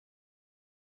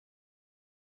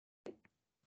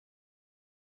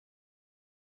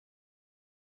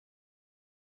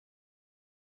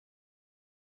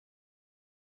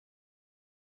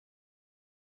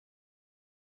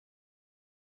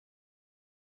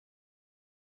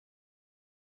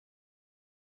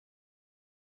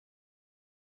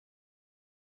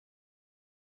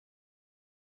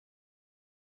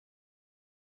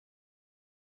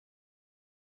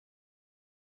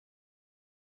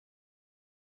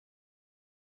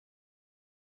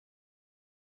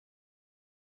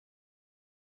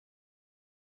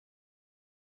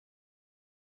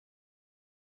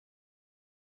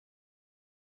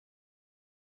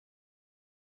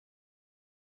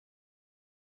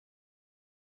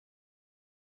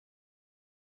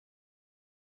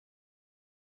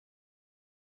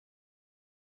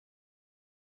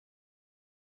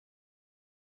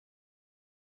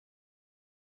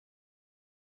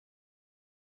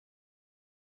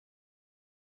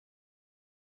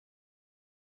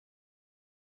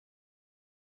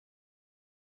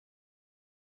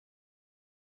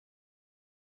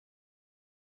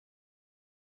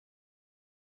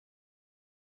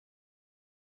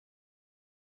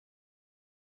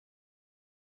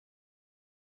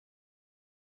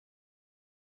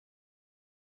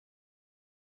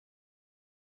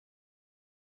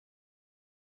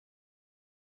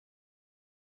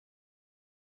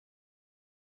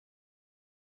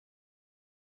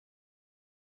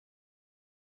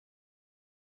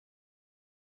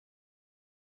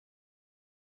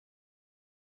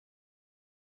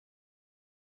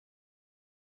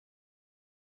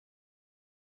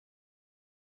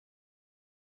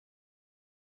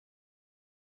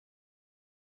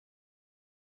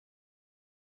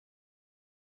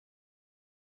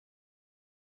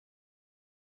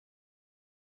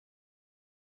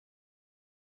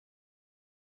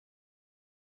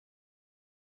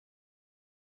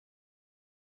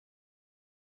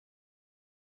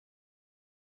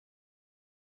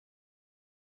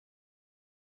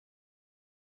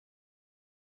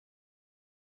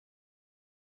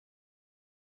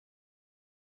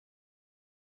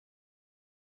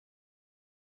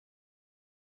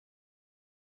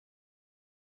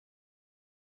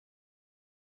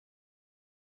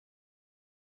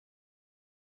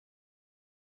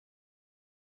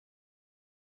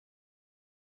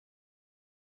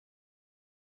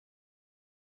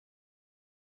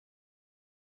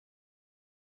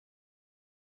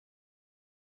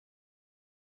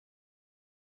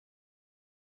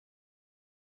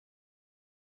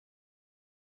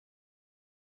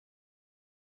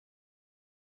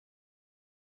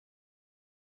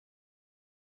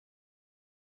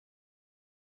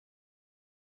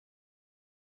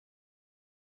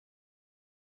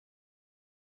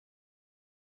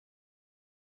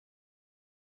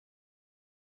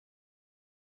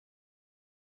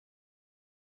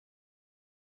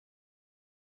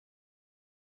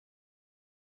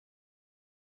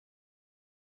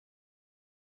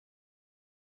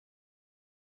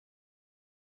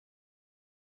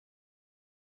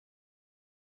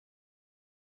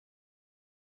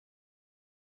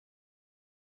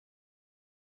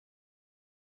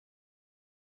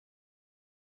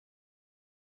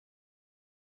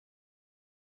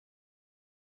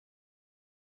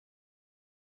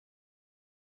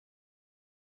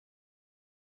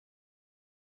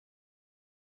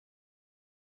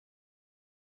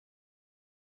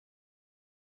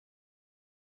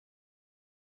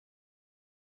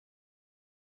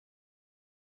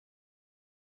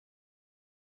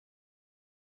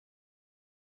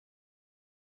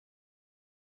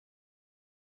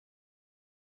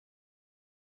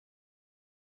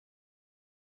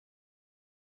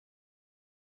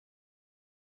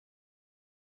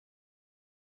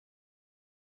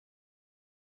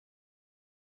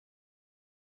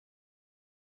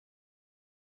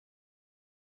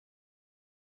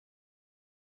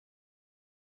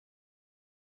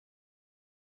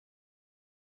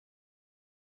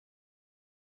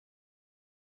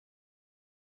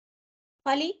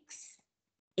Colleagues,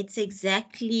 it's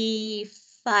exactly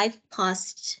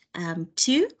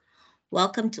 2:05.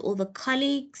 Welcome to all the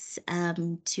colleagues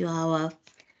to our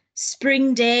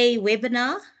Spring Day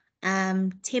webinar.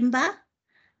 Themba,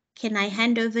 can I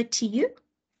hand over to you?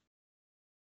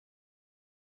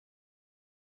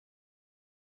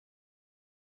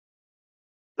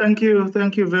 Thank you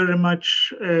very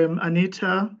much,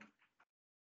 Anita.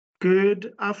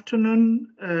 Good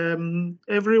afternoon,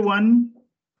 everyone.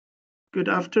 Good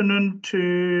afternoon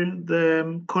to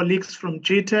the colleagues from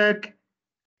GTAC,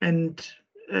 and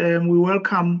we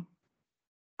welcome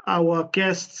our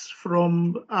guests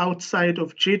from outside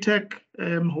of GTAC.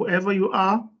 Whoever you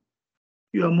are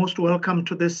most welcome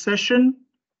to this session.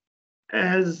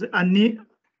 As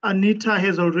Anita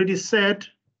has already said,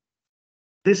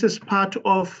 this is part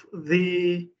of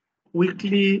the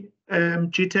weekly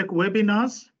GTAC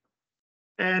webinars.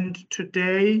 And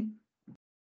today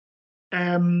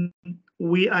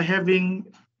we are having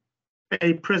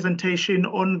a presentation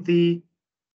on the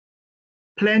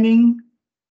planning,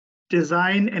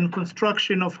 design and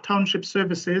construction of township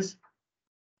services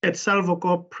at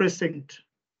Salvokop Precinct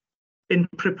in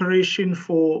preparation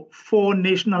for 4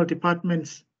 national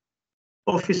departments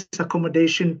office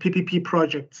accommodation PPP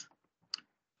projects.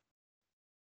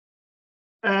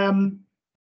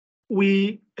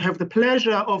 We have the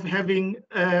pleasure of having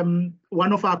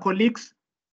one of our colleagues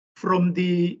from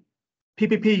the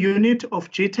PPP unit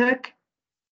of GTAC,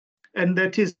 and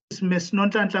that is Ms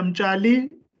Nonhlanhla Mtshali,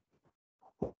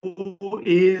 who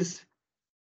is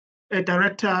a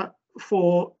director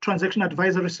for Transaction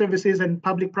Advisory Services and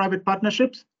Public-Private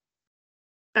Partnerships.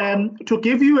 To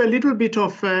give you a little bit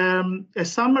of a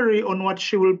summary on what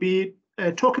she will be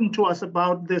talking to us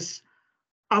about this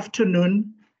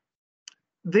afternoon,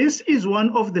 this is one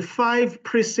of the 5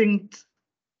 precincts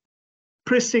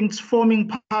forming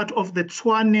part of the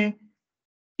Tshwane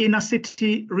Inner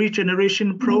City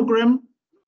Regeneration Program.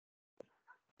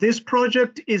 This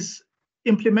project is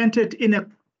implemented in a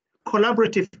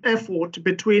collaborative effort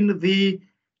between the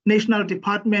National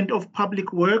Department of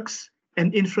Public Works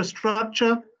and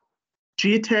Infrastructure,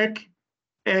 GTAC,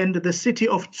 and the City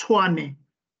of Tshwane,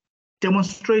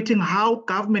 demonstrating how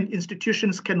government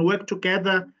institutions can work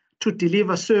together to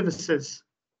deliver services.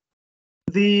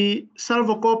 The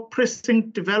Salvokop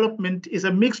Precinct Development is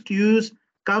a mixed-use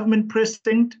government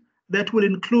precinct that will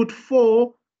include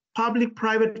 4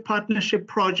 public-private partnership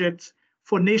projects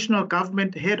for national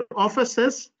government head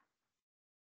offices.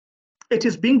 It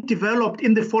is being developed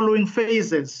in the following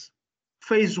phases.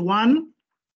 Phase 1,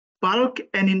 bulk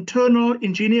and internal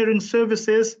engineering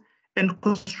services and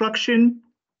construction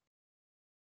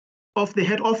of the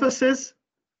head offices.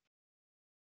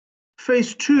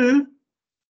 Phase 2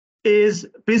 is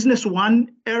Business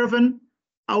 1, Erevan,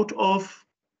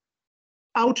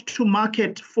 out to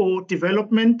market for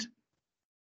development.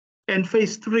 And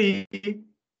phase 3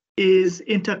 is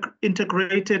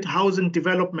integrated housing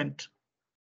development.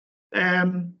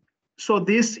 So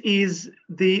this is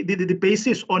the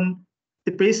basis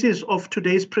of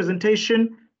today's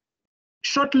presentation.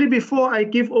 Shortly before I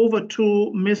give over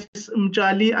to Ms.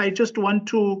 Mtshali, I just want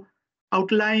to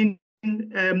outline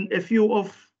a few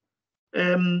of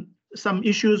some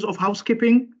issues of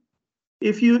housekeeping.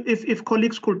 If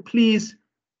colleagues could please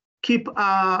keep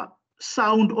our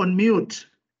sound on mute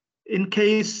in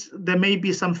case there may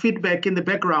be some feedback in the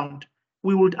background,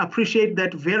 we would appreciate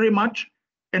that very much.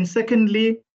 And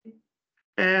secondly,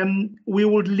 we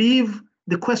would leave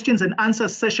the questions and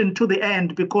answers session to the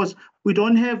end because we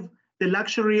don't have the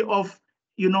luxury of,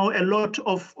 a lot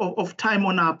of time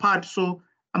on our part. So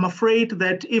I'm afraid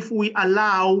that if we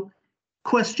allow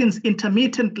questions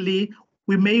intermittently,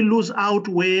 we may lose out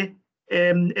where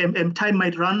time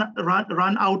might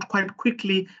run out quite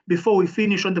quickly before we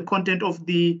finish on the content of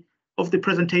the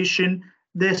presentation.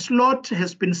 The slot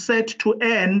has been set to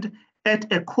end at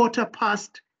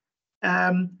 3:15,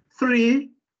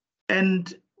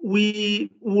 and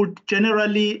we would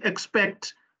generally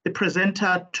expect the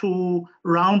presenter to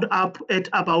round up at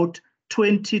about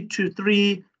 20 to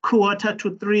 3,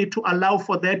 2:45 to allow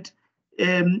for that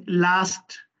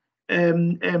last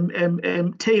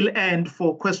tail end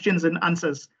for questions and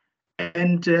answers.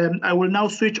 And I will now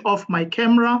switch off my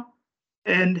camera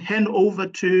and hand over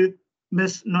to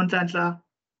Ms. Nonhlanhla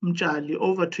Mtshali.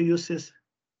 Over to you, sis.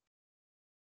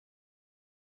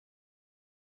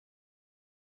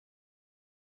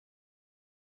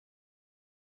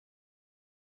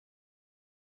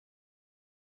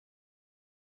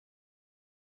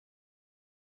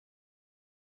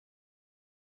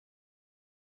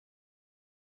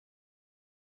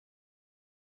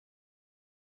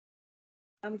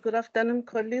 Good afternoon,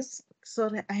 colleagues.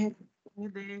 Sorry, I have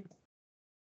If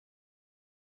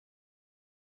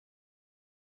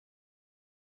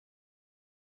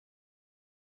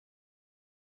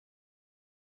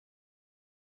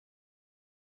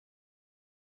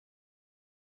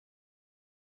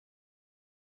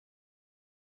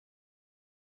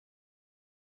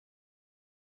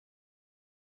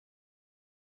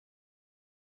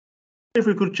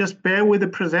we could just bear with the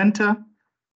presenter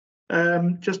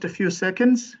just a few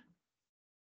seconds.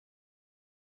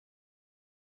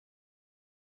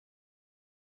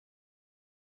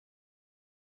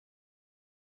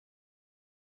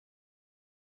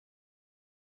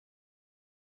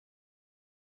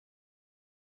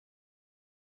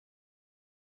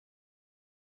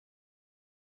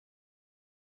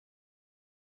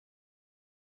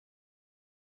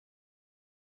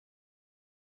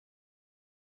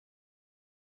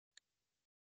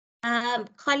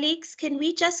 Colleagues, can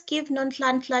we just give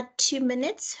Nonhlanhla 2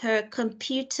 minutes? Her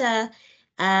computer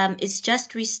is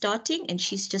just restarting and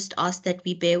she's just asked that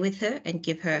we bear with her and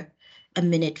give her a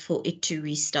minute for it to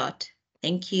restart.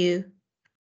 Thank you.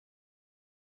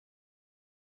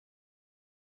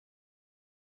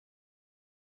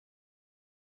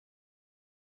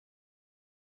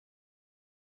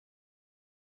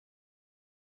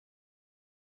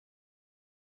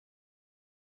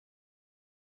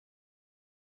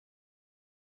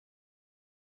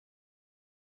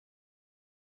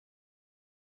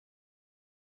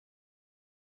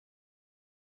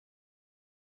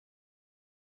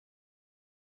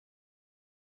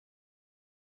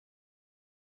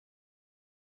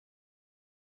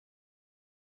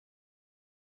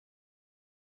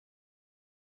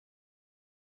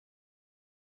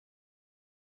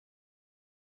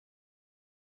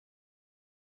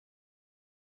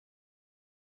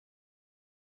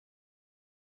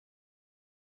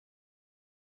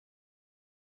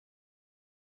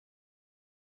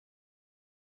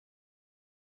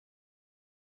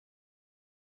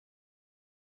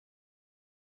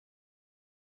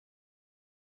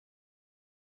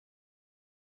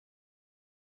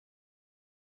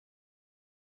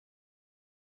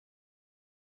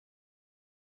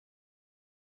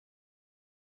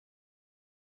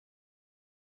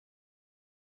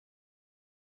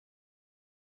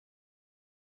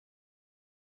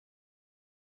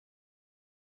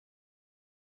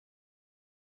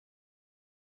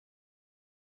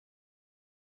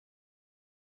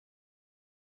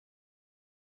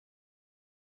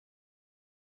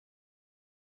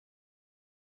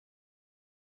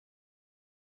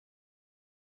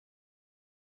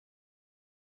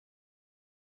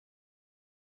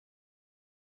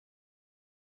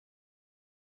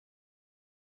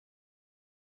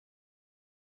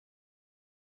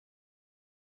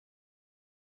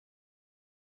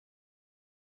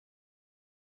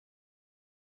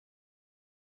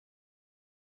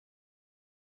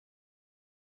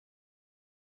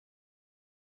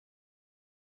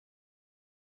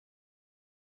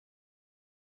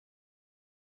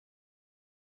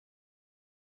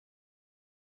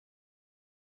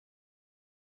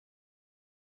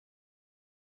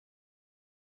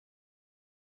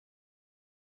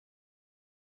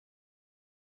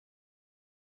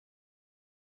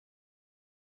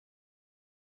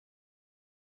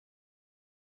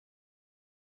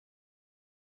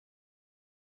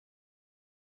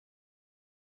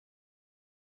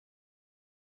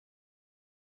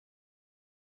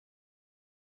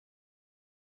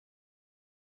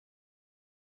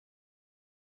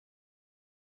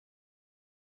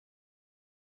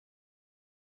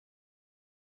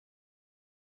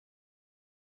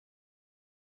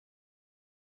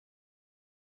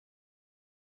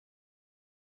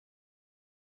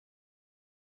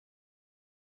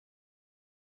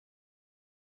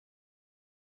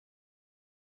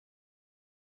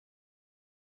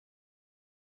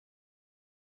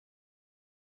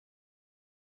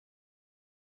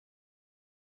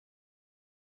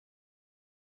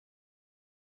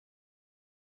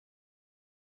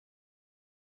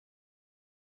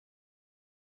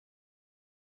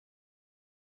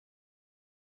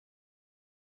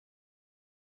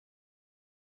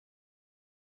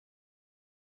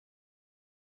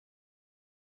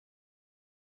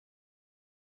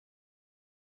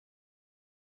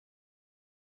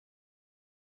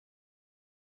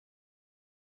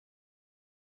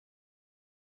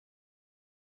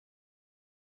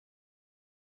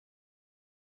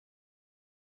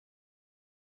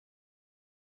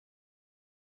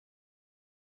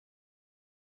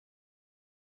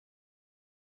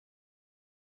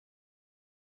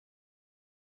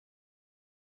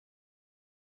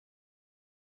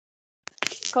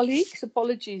 Colleagues,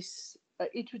 apologies.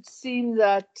 it would seem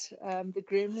that the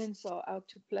gremlins are out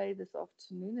to play this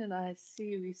afternoon, and I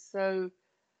see we're so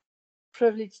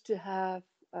privileged to have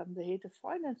the head of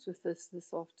finance with us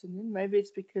this afternoon. Maybe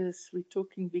it's because we're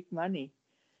talking big money.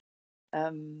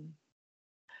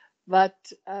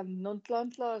 But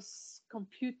Nonhlanhla's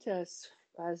computer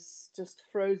has just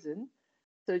frozen,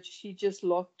 so she just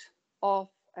logged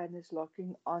off and is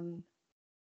logging on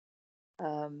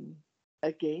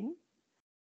again.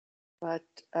 But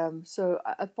so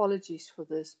apologies for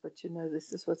this, but you know,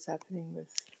 this is what's happening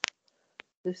with,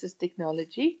 this is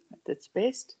technology at its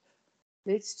best.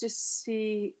 Let's just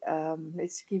see,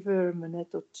 let's give her a minute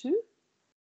or two.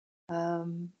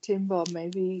 Themba,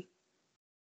 maybe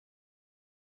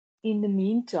in the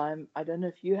meantime, I don't know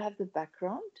if you have the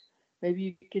background. Maybe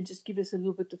you can just give us a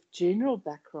little bit of general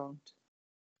background.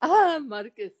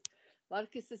 Marcus.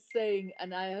 Marcus is saying,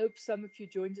 and I hope some of you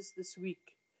joined us this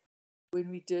week when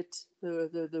we did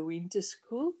the winter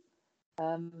school.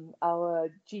 Our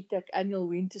GTAC annual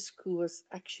winter school was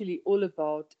actually all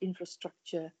about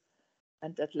infrastructure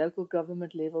and at local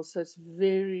government level. So it's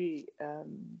very,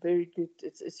 very good.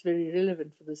 It's very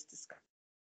relevant for this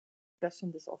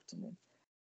discussion this afternoon.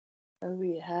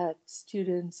 We had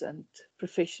students and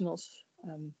professionals.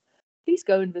 Please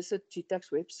go and visit GTAC's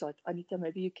website. Anita,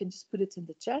 maybe you can just put it in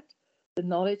the chat, the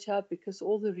Knowledge Hub, because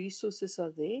all the resources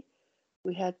are there.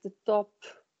 We had the top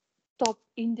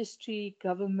industry,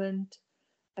 government,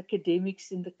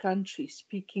 academics in the country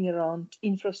speaking around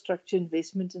infrastructure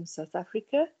investment in South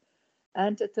Africa,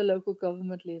 and at the local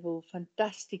government level,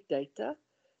 fantastic data.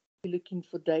 If you're looking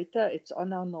for data, it's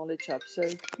on our Knowledge Hub. So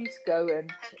please go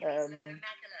and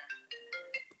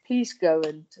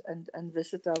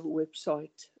visit our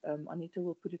website. Anita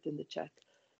will put it in the chat.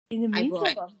 In the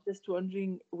meantime, I'm just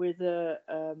wondering whether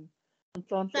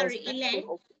Sorry, Elaine.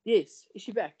 Yes, is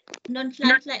she back?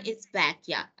 Nonhlanhla is back.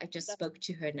 Yeah, I just spoke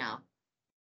to her now.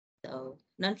 So,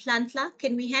 Nonhlanhla,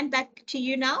 can we hand back to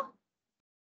you now?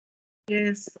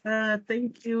 Yes,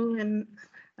 thank you, and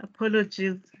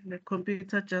apologies. The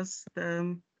computer just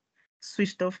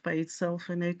switched off by itself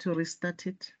and I had to restart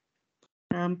it.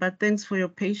 But thanks for your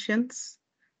patience.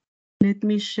 Let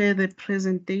me share the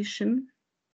presentation.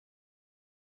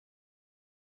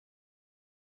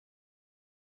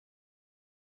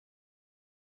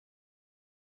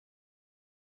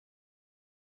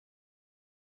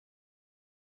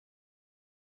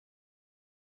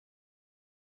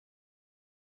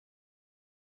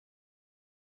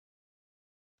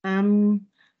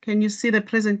 Can you see the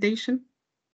presentation?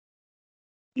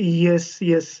 Yes,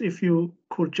 yes. If you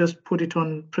could just put it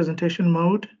on presentation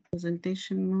mode.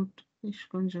 Presentation mode. Which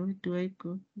one do I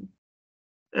go?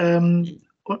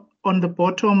 On the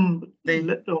bottom.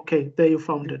 There. Okay, there you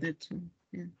found it.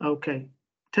 Yeah. Okay,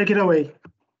 take it away.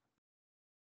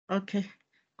 Okay.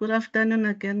 Good afternoon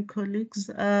again, colleagues.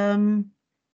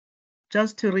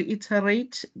 Just to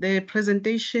reiterate, the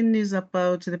presentation is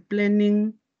about the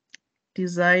planning,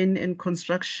 design and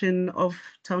construction of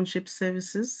township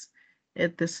services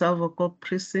at the Salvokop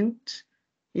Precinct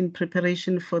in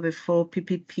preparation for the 4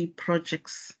 PPP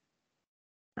projects.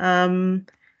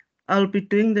 I'll be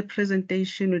doing the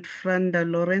presentation with Franda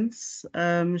Lawrence.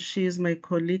 She is my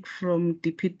colleague from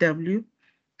DPW.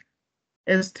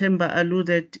 As Themba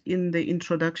alluded in the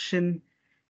introduction,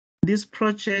 this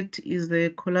project is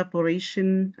the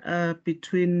collaboration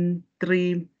between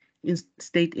 3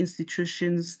 state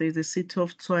institutions. There's the City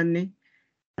of Tshwane,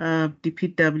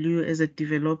 DPW as a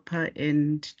developer,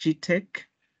 and GTAC,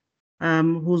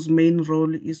 whose main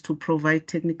role is to provide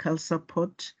technical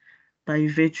support by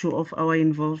virtue of our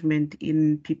involvement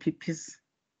in PPPs.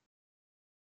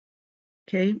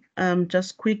 Okay,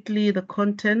 just quickly the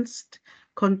content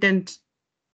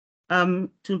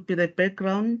to be the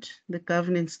background, the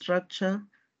governance structure,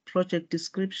 project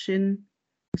description,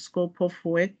 scope of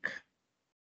work,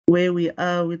 where we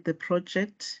are with the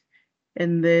project,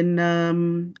 and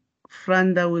then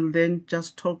Franda will then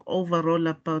just talk overall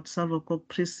about Salvokop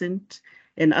Precinct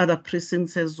and other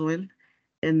precincts as well,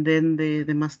 and then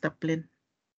the master plan.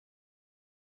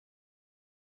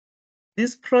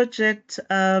 This project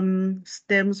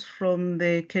stems from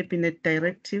the Cabinet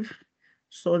Directive.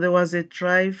 So there was a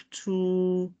drive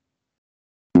to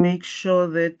make sure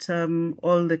that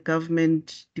all the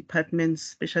government departments,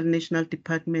 special national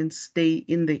departments, stay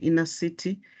in the inner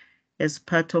city as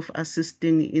part of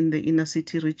assisting in the inner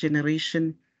city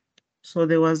regeneration. So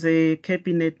there was a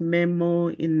cabinet memo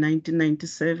in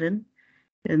 1997,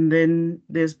 and then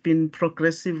there's been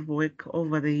progressive work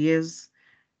over the years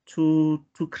to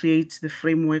create the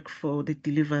framework for the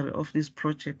delivery of these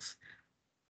projects.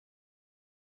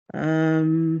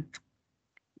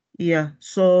 Yeah,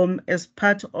 so as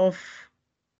part of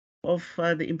of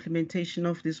the implementation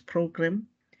of this program.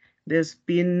 There's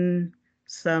been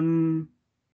some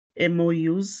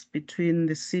MOUs between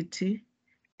the city,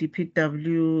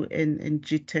 DPW, and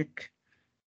GTAC.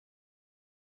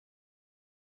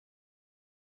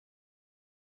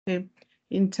 Okay.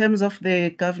 In terms of the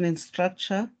governance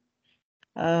structure,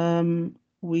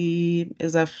 we,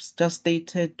 as I've just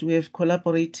stated, we have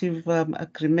collaborative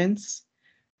agreements.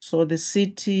 So the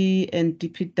city and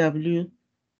DPW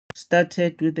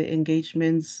started with the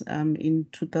engagements in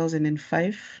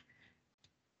 2005.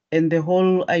 And the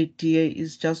whole idea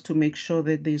is just to make sure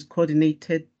that there's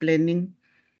coordinated planning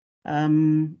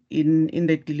in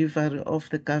the delivery of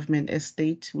the government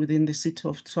estate within the City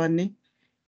of Tshwane.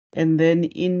 And then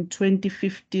in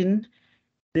 2015,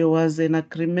 there was an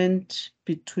agreement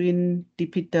between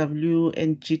DPW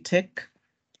and GTAC.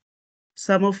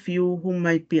 Some of you who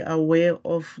might be aware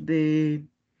of the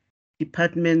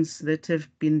departments that have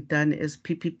been done as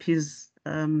PPPs,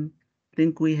 I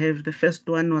think we have, the first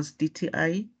one was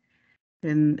DTI,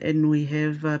 and we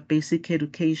have basic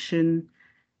education,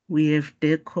 we have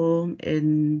DECO,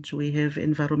 and we have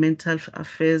environmental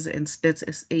affairs and Stats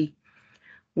SA.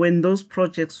 When those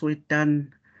projects were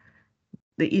done,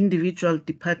 the individual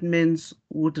departments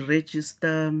would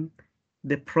register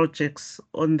the projects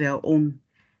on their own,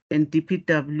 and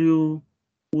DPW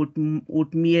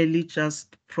would merely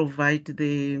just provide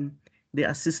the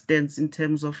assistance in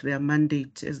terms of their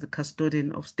mandate as the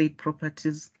custodian of state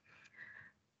properties.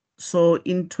 So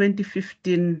in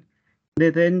 2015, the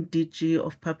then DG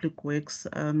of Public Works,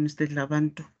 Mr.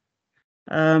 Dlabantu,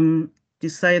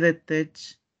 decided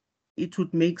that it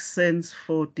would make sense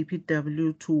for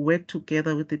DPW to work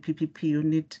together with the PPP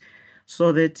unit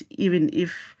so that even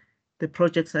if the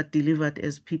projects are delivered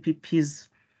as PPPs,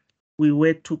 we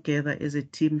work together as a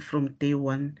team from day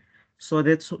one. So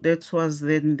that was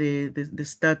then the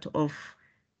start of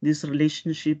this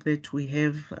relationship that we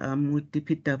have with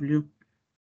DPW.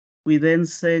 We then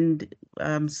signed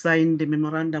the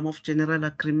Memorandum of General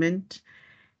Agreement,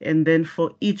 and then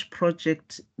for each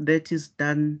project that is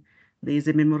done, there is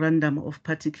a Memorandum of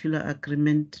Particular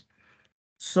Agreement.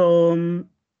 So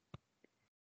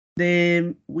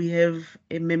we have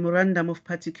a Memorandum of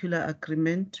Particular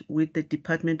Agreement with the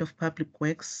Department of Public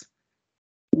Works,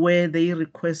 where they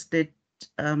requested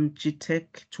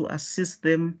GTAC to assist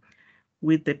them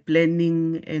with the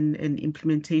planning and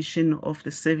implementation of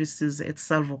the services at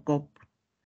Salvokop.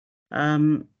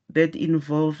 That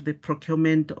involved the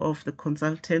procurement of the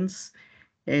consultants,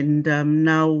 and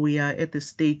now we are at the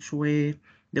stage where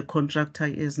the contractor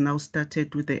is now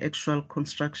started with the actual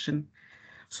construction.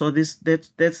 So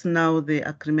that's now the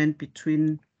agreement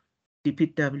between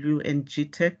DPW and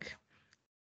GTAC,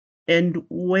 and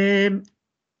where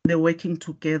the working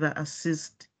together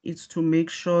assist is to make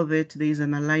sure that there is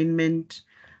an alignment.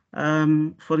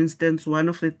 For instance, one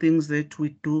of the things that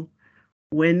we do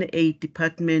when a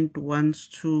department wants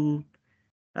to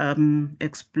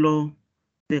explore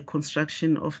the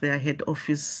construction of their head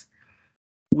office,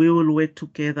 we will work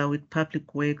together with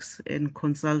Public Works and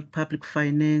consult Public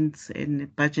Finance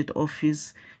and Budget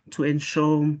Office to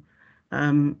ensure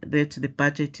that the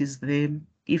budget is there.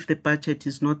 If the budget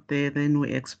is not there, then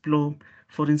we explore,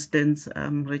 for instance,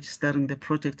 registering the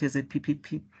project as a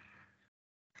PPP.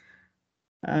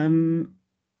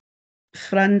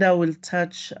 Franda will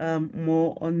touch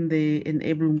more on the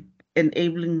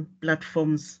enabling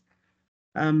platforms,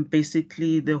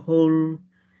 basically the whole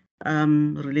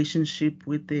relationship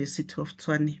with the City of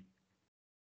Tshwane.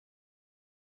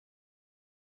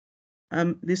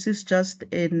 This is just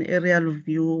an aerial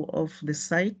view of the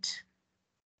site.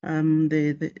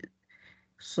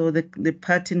 So the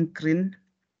part in green,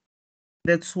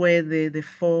 that's where the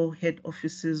 4 head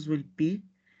offices will be.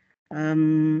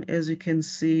 As you can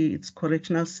see, it's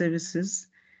Correctional Services,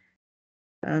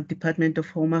 Department of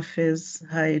Home Affairs,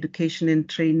 Higher Education and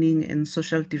Training, and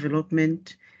Social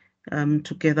Development,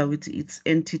 together with its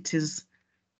entities.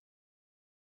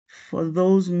 For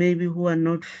those maybe who are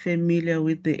not familiar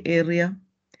with the area,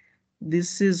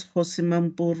 this is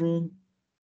Hosimampuru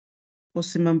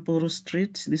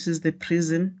Street. This is the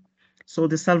prison. So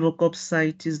the Salvokop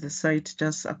site is the site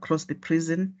just across the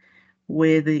prison,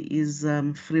 where there is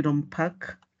Freedom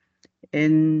Park.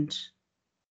 And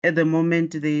at the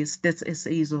moment, the Stats SA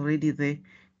is already there.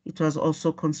 It was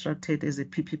also constructed as a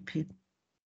PPP.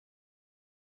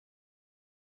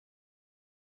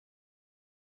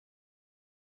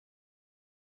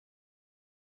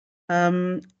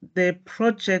 The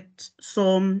project,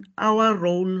 so our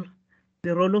role,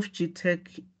 the role of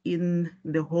GTAC in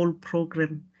the whole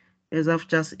program, as I've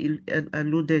just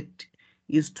alluded,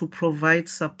 is to provide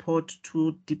support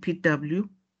to DPW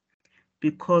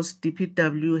because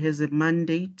DPW has a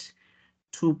mandate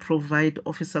to provide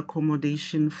office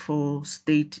accommodation for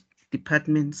state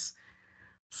departments.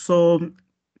 So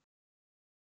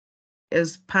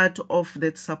as part of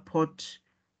that support,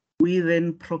 we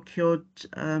then procured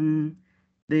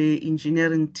the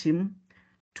engineering team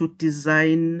to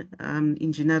design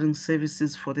engineering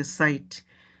services for the site,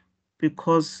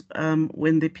 because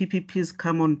when the PPPs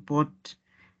come on board,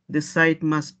 the site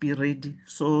must be ready.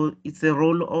 So it's the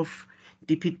role of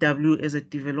DPW as a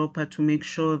developer to make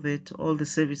sure that all the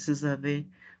services are there,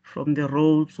 from the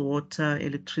roads, water,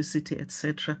 electricity,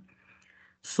 etc.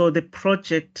 So the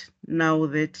project now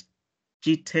that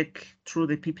GTAC through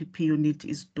the PPP unit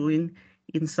is doing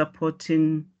in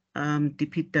supporting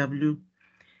DPW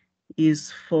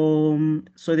is for,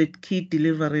 so the key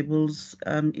deliverables,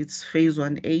 it's phase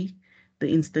 1A, the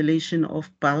installation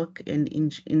of bulk and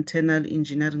internal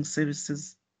engineering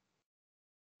services.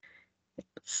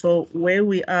 So where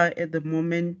we are at the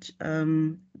moment,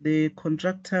 the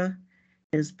contractor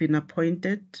has been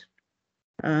appointed,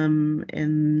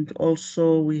 and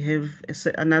also we have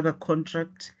another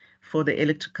contract for the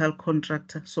electrical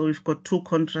contractor. So we've got two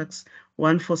contracts,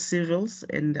 one for civils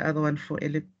and the other one for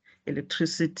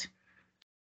electricity.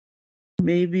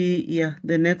 Maybe, yeah,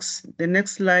 the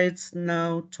next slides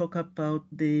now talk about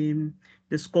the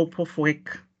scope of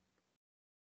work.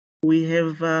 We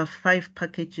have 5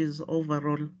 packages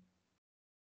overall.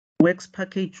 Works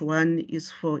package 1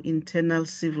 is for internal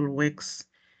civil works.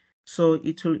 So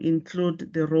it will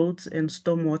include the roads and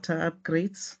stormwater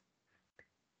upgrades,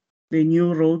 the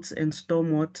new roads and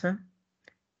stormwater,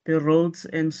 the roads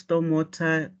and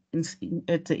stormwater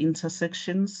at the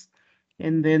intersections,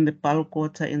 and then the bulk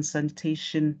water and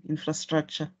sanitation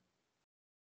infrastructure.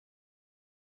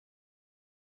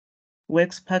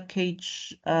 Works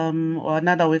package, or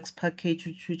another works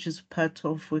package, which is part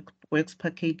of works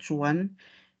package 1,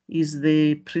 is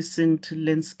the precinct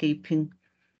landscaping.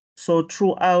 So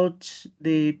throughout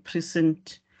the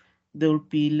precinct, there will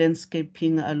be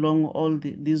landscaping along all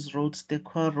these roads, the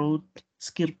Kwa Road,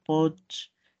 Skirpot,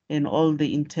 and all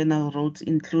the internal roads,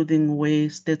 including where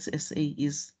Stats SA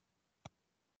is.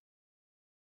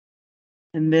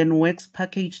 And then works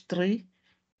package 3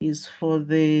 is for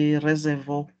the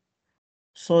reservoir.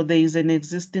 So there is an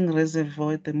existing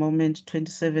reservoir at the moment,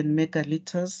 27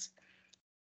 megaliters.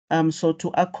 So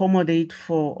to accommodate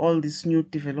for all this new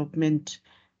development,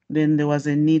 then there was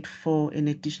a need for an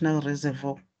additional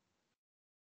reservoir.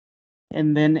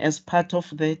 And then as part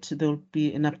of that, there will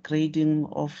be an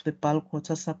upgrading of the bulk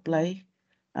water supply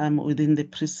within the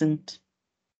precinct.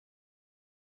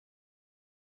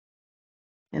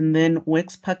 And then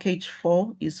works package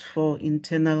 4 is for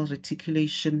internal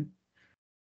reticulation.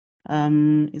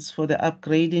 It's for the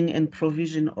upgrading and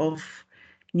provision of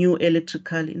new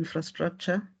electrical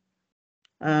infrastructure,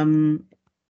 internal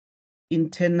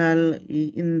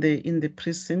in the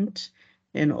precinct,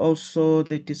 and also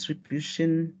the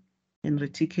distribution and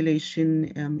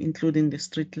reticulation, including the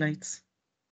street lights.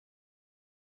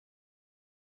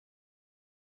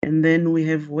 And then we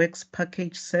have works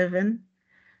package 7.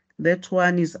 That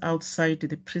one is outside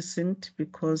the precinct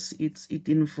because it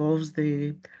involves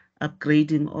the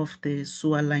upgrading of the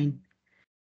sewer line.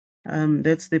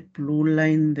 That's the blue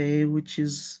line there, which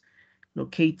is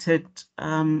located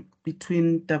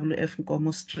between WF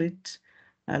Nkomo Street,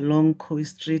 along Koi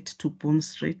Street to Boom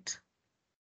Street.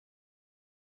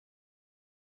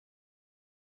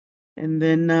 And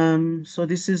then, so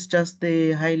this is just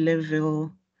the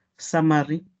high-level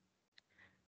summary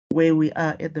where we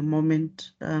are at the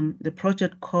moment. The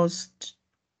project cost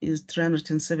is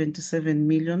 377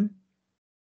 million.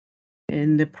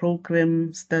 And the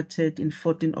program started in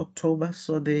 14 October.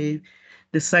 So the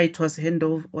site was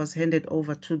handed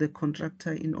over to the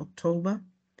contractor in October.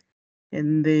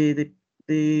 And the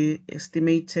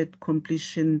estimated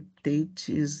completion date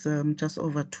is just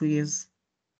over 2 years.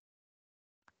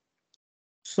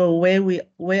 So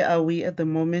where are we at the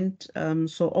moment?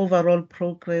 So overall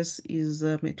progress is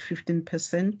at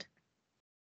 15%.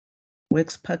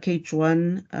 Works package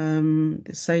 1,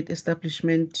 the site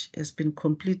establishment has been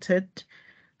completed.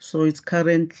 So it's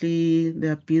currently,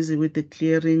 they're busy with the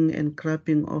clearing and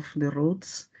scrapping of the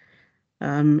roads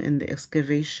and the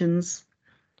excavations.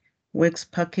 Works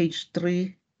package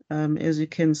 3, as you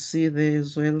can see there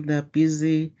as well, they're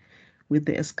busy with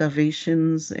the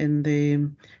excavations, and the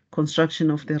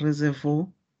construction of the reservoir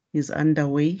is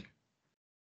underway.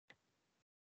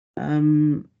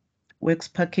 Works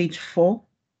package 4,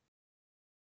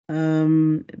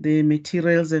 the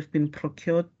materials have been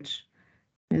procured.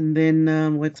 And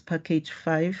then works package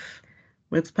 5,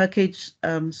 works package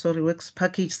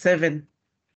 7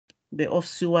 the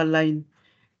off-sewer line,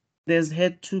 there's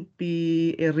had to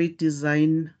be a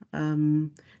redesign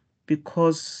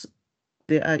because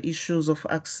there are issues of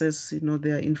access.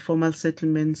 There are informal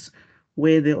settlements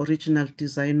where the original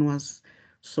design was.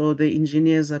 So the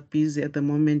engineers are busy at the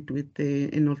moment with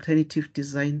an alternative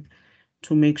design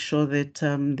to make sure that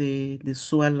the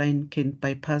sewer line can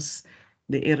bypass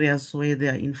the areas where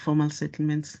there are informal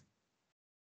settlements.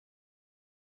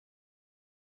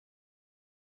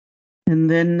 And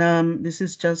then this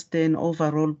is just an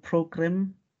overall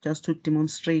program, just to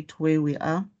demonstrate where we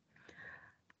are.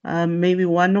 Maybe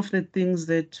one of the things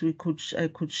that I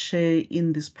could share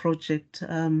in this project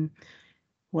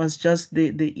was just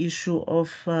the issue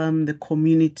of the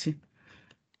community.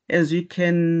 As you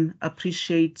can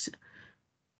appreciate,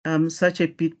 such a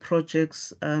big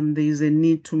projects, there is a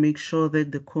need to make sure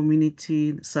that the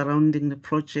community surrounding the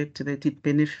project, that it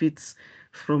benefits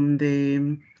from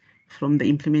the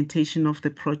implementation of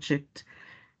the project.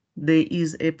 There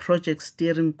is a project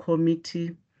steering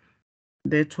committee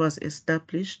that was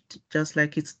established, just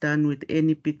like it's done with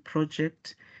any big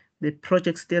project. The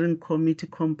project steering committee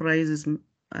comprises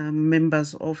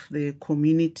members of the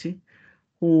community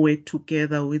who work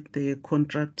together with the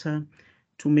contractor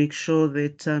to make sure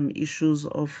that issues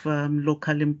of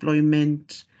local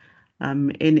employment,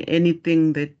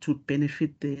 anything that would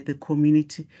benefit the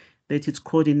community, that it's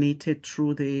coordinated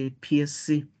through the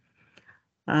PSC.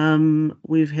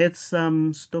 We've had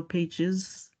some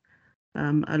stoppages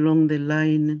along the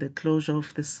line, the closure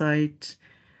of the site,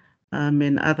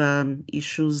 and other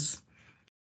issues.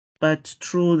 But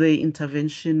through the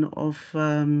intervention of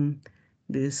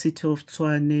the City of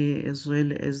Tshwane, as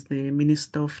well as the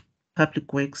Minister of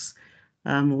Public Works,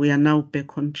 we are now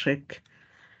back on track.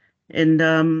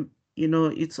 And,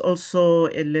 it's also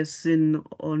a lesson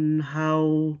on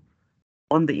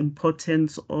the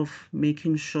importance of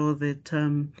making sure that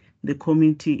the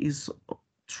community is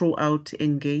throughout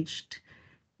engaged,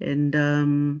 and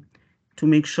to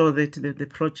make sure that the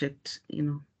project,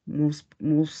 moves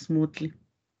smoothly.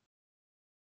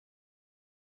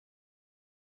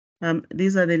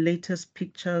 These are the latest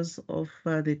pictures of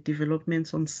the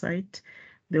developments on site.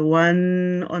 The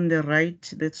one on the right,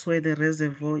 that's where the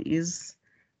reservoir is.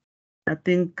 I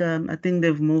think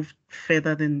they've moved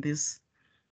further than this,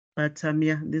 but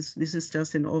yeah, this is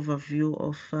just an overview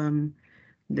of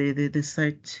the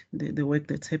site, the work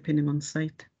that's happening on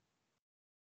site.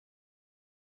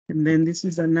 And then this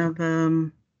is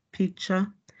another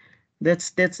picture.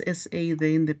 That's SA there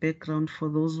in the background for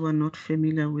those who are not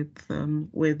familiar with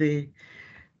where the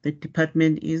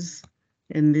department is.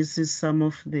 And this is some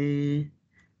of the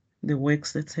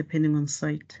works that's happening on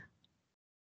site.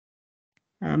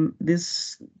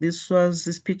 This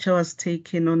picture was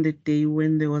taken on the day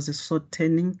when there was a sword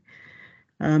turning,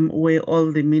 where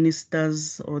all the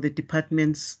ministers or the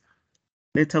departments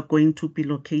that are going to be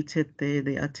located there,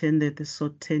 they attended the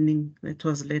sword turning that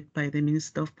was led by the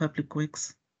Minister of Public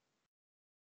Works.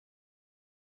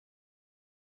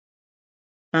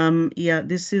 Yeah,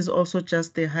 this is also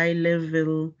just a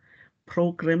high-level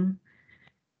program.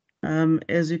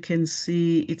 As you can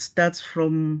see, it starts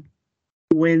from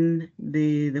when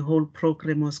the whole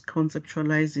program was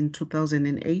conceptualized in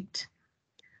 2008,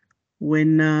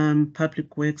 when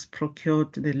Public Works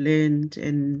procured the land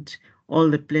and all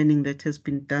the planning that has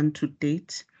been done to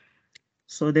date.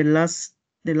 So the last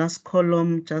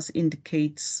column just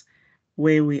indicates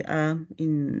where we are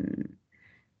in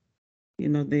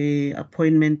the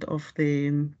appointment of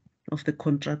the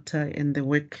contractor and the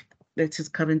work that is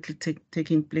currently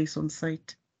taking place on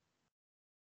site.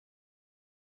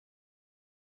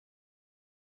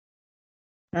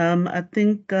 I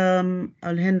think I'll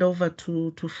hand over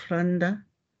to Franda.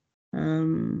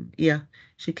 Yeah,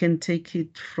 she can take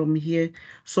it from here.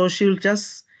 So she'll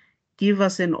just give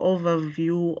us an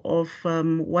overview of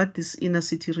what this Inner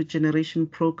City Regeneration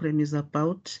Program is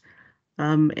about,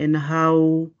 and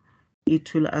how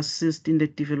it will assist in the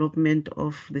development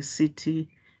of the city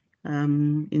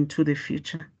into the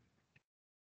future.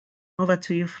 Over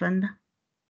to you, Franda.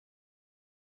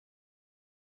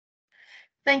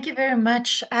 Thank you very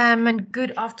much, and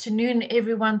good afternoon,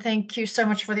 everyone. Thank you so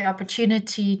much for the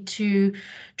opportunity to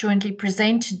jointly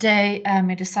present today.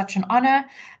 It is such an honor.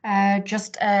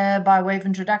 Just by way of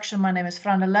introduction, my name is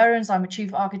Franda Lawrence. I'm a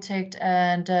Chief Architect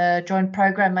and Joint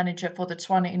Program Manager for the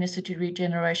Tshwane Inner City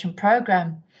Regeneration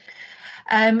Program.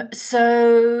 Just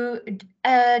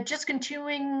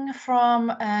continuing from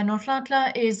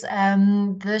Nonhlanhla,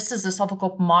 this is the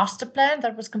Salvokop Master Plan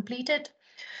that was completed.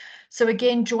 So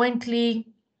again, jointly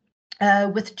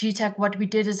with GTAC, what we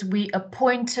did is we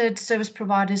appointed service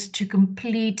providers to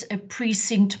complete a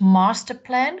precinct master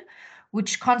plan,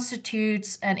 which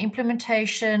constitutes an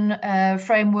implementation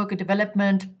framework, a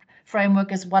development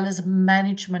framework, as well as a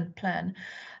management plan.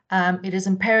 It is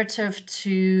imperative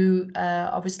to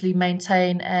obviously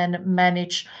maintain and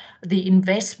manage the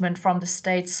investment from the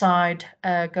state side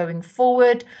going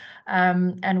forward.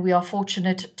 And we are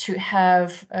fortunate to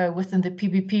have within the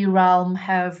PPP realm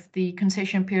have the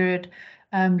concession period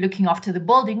looking after the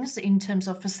buildings in terms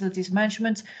of facilities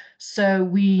management. So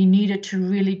we needed to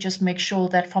really just make sure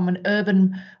that from an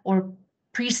urban or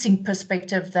precinct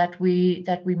perspective that we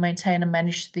maintain and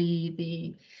manage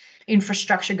the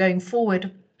infrastructure going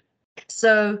forward.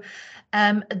 So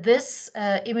this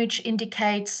image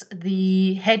indicates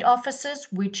the head offices,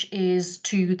 which is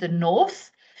to the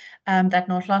north, that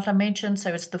Nonhlanhla mentioned.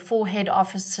 So it's the 4 head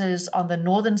offices on the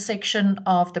northern section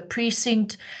of the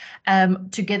precinct,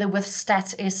 together with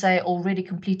Stats SA already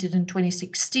completed in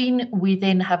 2016. We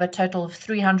then have a total of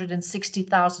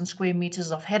 360,000 square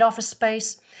meters of head office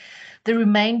space. The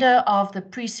remainder of the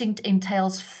precinct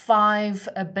entails 5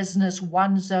 business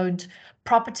one-zoned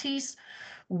properties,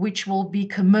 which will be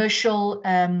commercial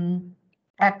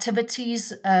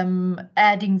activities,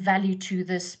 adding value to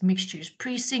this mixed-use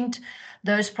precinct.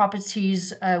 Those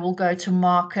properties will go to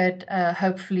market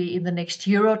hopefully in the next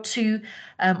year or 2.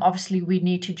 Obviously, we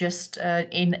need to just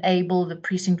enable the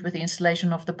precinct with the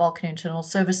installation of the bulk and internal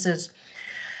services.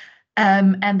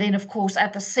 And then, of course,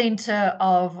 at the center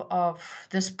of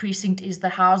this precinct is the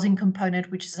housing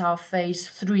component, which is our phase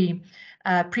 3.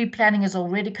 Pre-planning has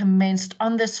already commenced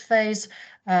on this phase.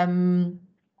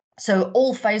 So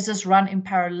all phases run in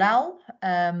parallel.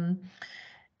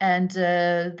 And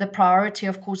the priority,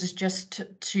 of course, is just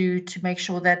to make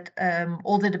sure that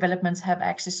all the developments have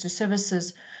access to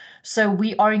services. So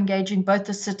we are engaging both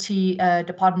the City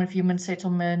Department of Human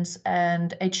Settlements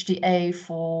and HDA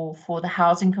for the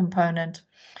housing component.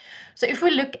 So if we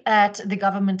look at the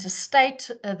government estate,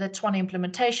 the Tshwane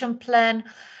implementation plan,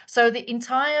 so the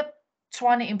entire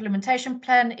Tshwane implementation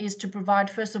plan is to provide,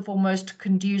 first and foremost,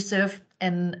 conducive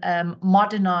and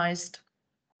modernized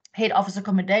head office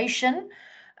accommodation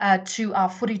to our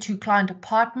 42 client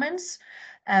apartments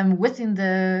within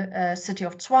the City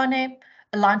of Tshwane,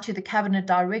 aligned to the Cabinet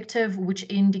Directive, which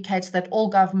indicates that all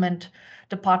government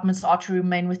departments are to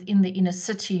remain within the inner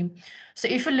city. So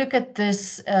if you look at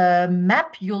this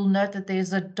map, you'll note that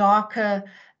there's a darker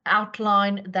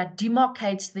outline that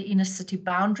demarcates the inner city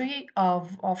boundary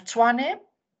of Tshwane.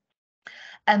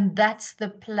 And that's the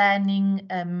planning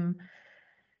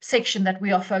section that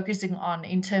we are focusing on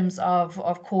in terms of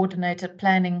coordinated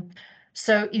planning.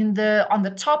 So on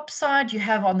the top side, you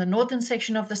have on the northern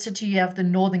section of the city, you have the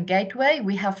Northern Gateway.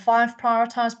 We have 5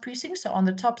 prioritized precincts. So on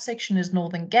the top section is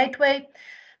Northern Gateway.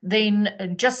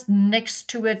 Then just next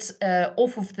to it,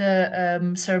 off of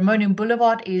the Ceremonial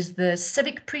Boulevard, is the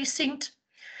Civic Precinct.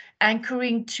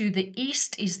 Anchoring to the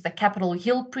east is the Capitol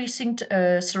Hill Precinct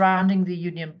surrounding the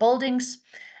Union Buildings.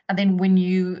 And then when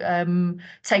you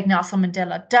take Nelson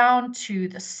Mandela down to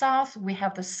the south, we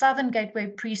have the Southern Gateway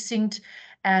Precinct,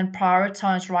 and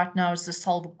prioritized right now is the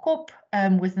Salvokop.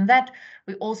 Within that,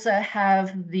 we also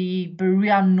have the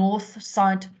Berea North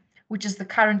site, which is the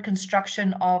current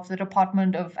construction of the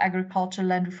Department of Agriculture,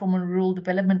 Land Reform and Rural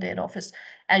Development head office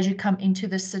as you come into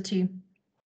the city.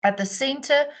 At the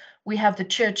center, we have the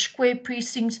Church Square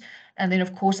precinct, and then,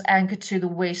 of course, anchored to the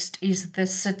west is the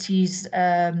city's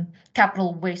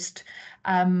Capital West.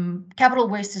 Capital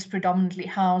West is predominantly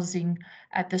housing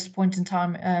at this point in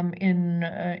time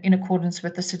in accordance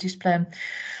with the city's plan.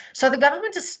 So the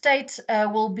government estate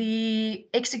will be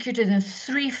executed in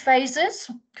 3 phases.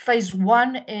 Phase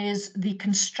 1 is the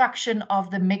construction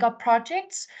of the mega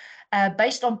projects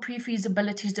based on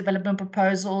pre-feasibilities, development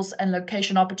proposals, and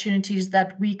location opportunities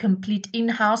that we complete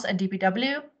in-house at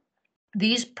DPW.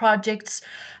 These projects,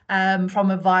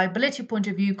 from a viability point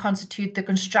of view, constitute the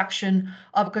construction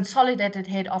of a consolidated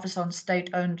head office on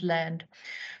state-owned land.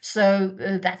 So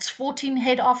that's 14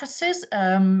 head offices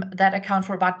that account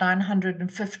for about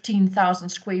 915,000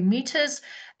 square meters,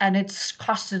 and it's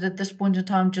costed at this point in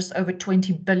time just over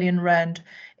 20 billion rand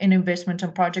in investment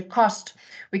and project cost.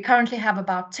 We currently have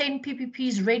about 10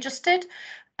 PPPs registered.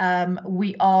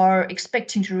 We are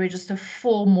expecting to register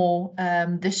 4 more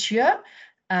this year.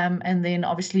 And then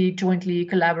obviously jointly,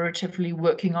 collaboratively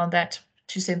working on that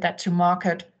to send that to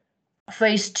market.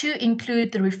 Phase 2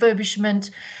 include the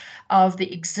refurbishment of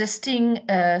the existing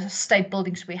state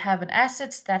buildings we have and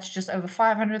assets. That's just over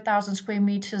 500,000 square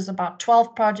meters, about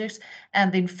 12 projects.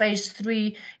 And then phase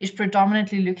 3 is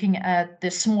predominantly looking at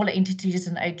the smaller entities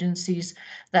and agencies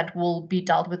that will be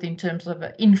dealt with in terms of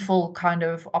an infill kind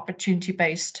of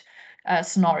opportunity-based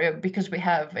scenario, because we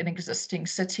have an existing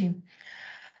city.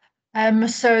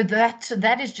 So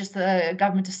that is just the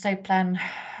government estate plan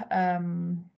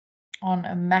on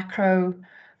a macro,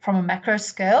 from a macro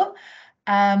scale.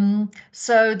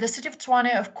 So the City of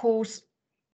Tshwane, of course,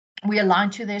 we align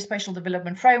to their spatial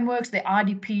development frameworks, their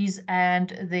IDPs,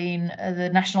 and then the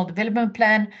National Development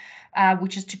Plan,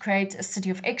 which is to create a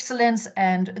city of excellence,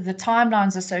 and the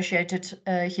timelines associated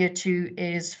here too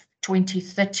is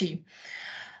 2030.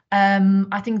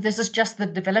 I think this is just the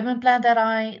development plan that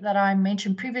I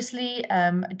mentioned previously,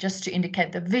 just to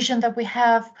indicate the vision that we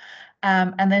have.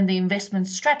 And then the investment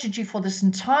strategy for this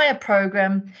entire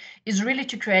program is really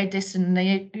to create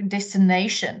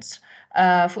destinations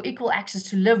for equal access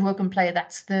to live, work, and play.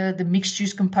 That's the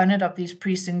mixed-use component of these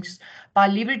precincts, by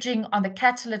leveraging on the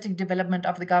catalytic development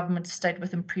of the government estate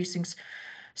within precincts.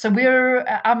 So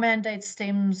our mandate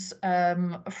stems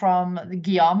from the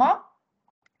GIAMA,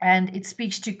 and it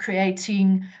speaks to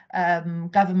creating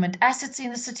government assets in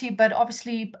the city, but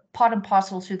obviously part and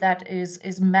parcel to that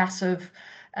is massive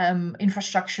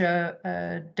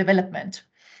infrastructure development.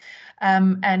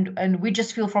 And we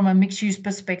just feel from a mixed-use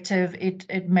perspective,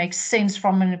 it makes sense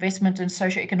from an investment and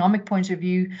socioeconomic point of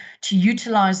view to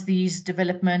utilize these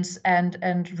developments and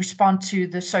respond to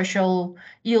the social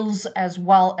ills, as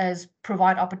well as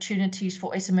provide opportunities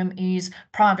for SMMEs,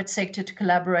 private sector to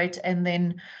collaborate, and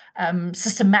then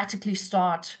systematically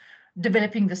start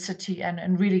developing the city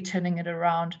and really turning it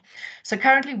around. So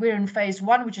currently we're in phase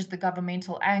 1, which is the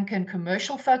governmental anchor and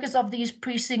commercial focus of these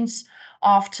precincts.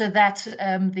 After that,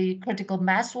 the critical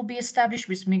mass will be established,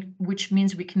 which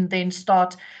means we can then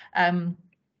start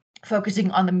focusing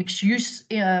on the mixed use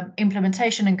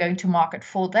implementation and going to market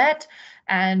for that.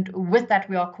 And with that,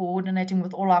 we are coordinating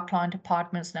with all our client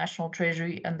departments, National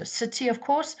Treasury, and the city, of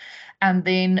course. And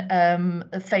then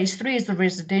phase 3 is the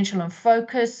residential and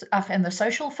focus and the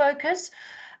social focus.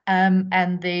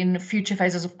 And then future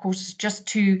phases, of course, is just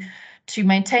to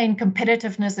maintain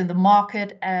competitiveness in the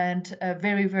market, and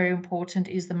very, very important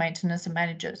is the maintenance and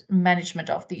management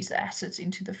of these assets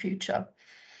into the future.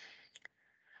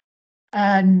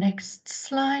 Next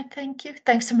slide, thank you.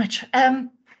 Thanks so much.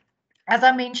 As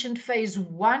I mentioned, phase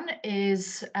 1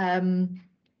 is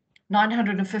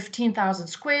 915,000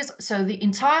 squares. So the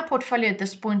entire portfolio at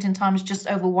this point in time is just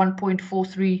over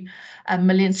 1.43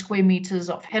 million square meters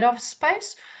of head office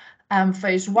space.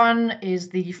 Phase 1 is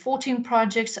the 14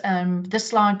 projects. This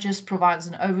slide just provides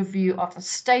an overview of the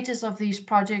status of these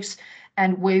projects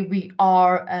and where we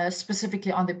are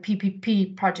specifically on the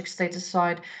PPP project status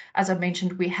side. As I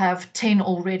mentioned, we have 10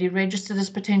 already registered as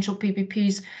potential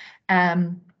PPPs,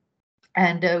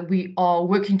 and we are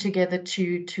working together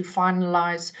to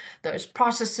finalize those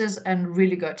processes and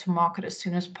really go to market as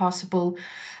soon as possible.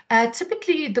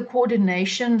 Typically, the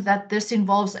coordination that this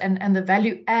involves and the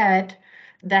value add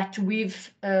that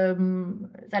we've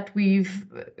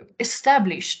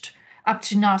established up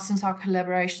to now since our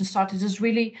collaboration started is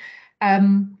really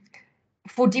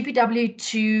for DPW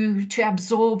to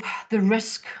absorb the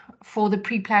risk for the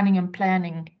pre-planning and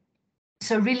planning.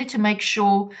 So really to make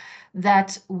sure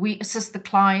that we assist the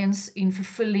clients in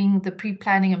fulfilling the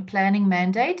pre-planning and planning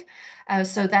mandate.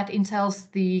 So that entails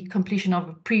the completion of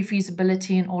a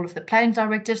pre-feasibility and all of the planning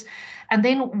directives. And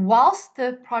then whilst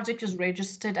the project is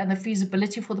registered and the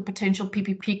feasibility for the potential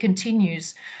PPP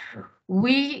continues,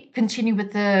 we continue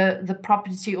with the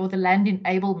property or the land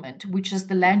enablement, which is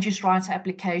the land use rights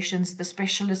applications, the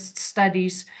specialist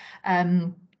studies,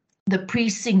 the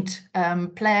precinct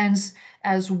plans,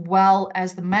 as well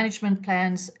as the management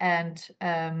plans and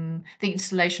the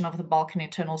installation of the bulk and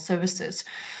internal services.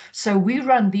 So we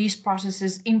run these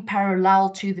processes in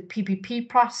parallel to the PPP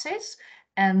process.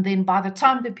 And then by the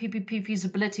time the PPP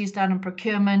feasibility is done in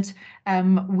procurement,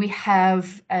 we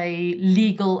have a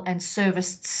legal and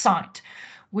serviced site,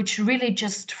 which really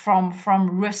just from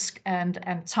risk and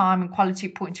time and quality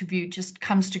point of view just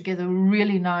comes together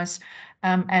really nice.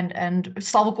 And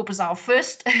Salvokop is our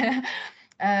first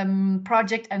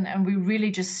project, and we're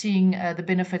really just seeing the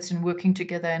benefits in working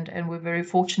together, and we're very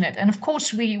fortunate. And of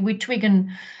course, we twig and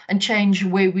change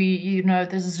where we,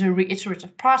 this is a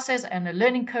reiterative process and a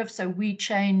learning curve, so we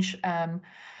change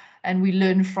and we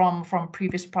learn from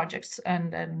previous projects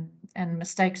and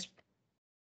mistakes.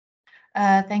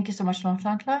 Thank you so much,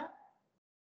 Nonhlanhla.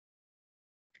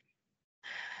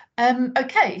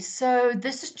 Okay, so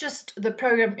this is just the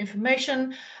program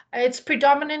information. It's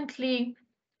predominantly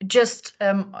just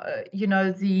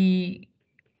the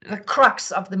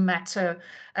crux of the matter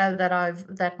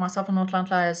that myself and Nonhlanhla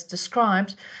has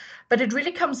described, but it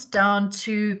really comes down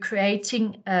to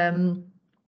creating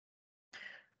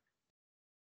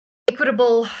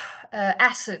equitable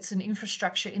assets and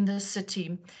infrastructure in the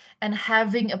city and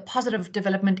having a positive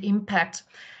development impact.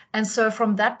 And so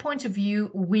from that point of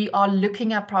view, we are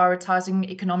looking at prioritizing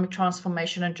economic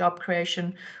transformation and job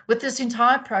creation. With this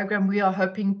entire program, we are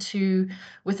hoping to,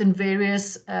 within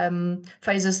various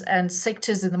phases and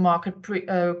sectors in the market,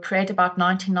 create about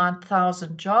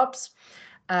 99,000 jobs.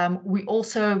 We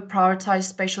also prioritize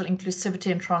spatial inclusivity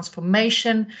and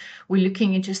transformation. We're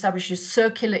looking into establishing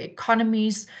circular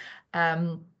economies,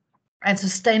 and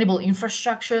sustainable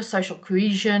infrastructure, social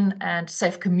cohesion, and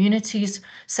safe communities.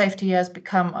 Safety has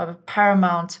become of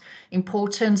paramount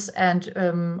importance, and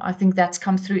I think that's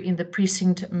come through in the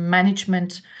precinct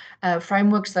management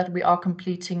frameworks that we are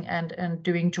completing and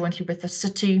doing jointly with the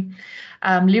city.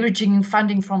 Leveraging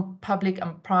funding from public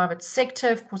and private sector,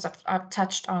 of course, I've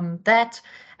touched on that,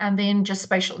 and then just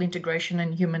spatial integration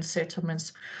and human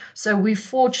settlements. So we've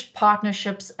forged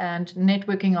partnerships and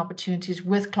networking opportunities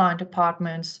with client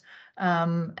departments,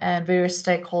 and various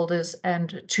stakeholders,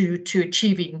 and to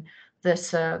achieving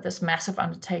this massive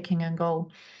undertaking and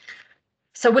goal.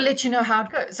 So we'll let you know how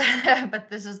it goes, but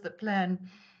this is the plan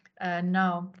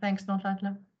now. Thanks,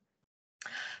 Nonhlanhla.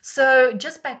 So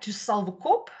just back to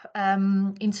Salvokop,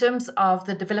 in terms of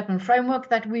the development framework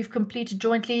that we've completed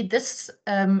jointly, this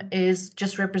is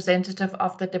just representative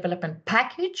of the development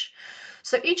package.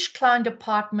 So each client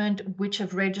department which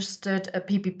have registered a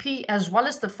PPP, as well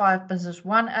as the 5 Business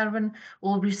 1 Erwin,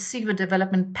 will receive a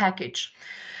development package.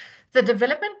 The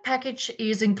development package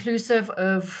is inclusive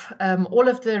of all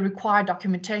of the required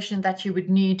documentation that you would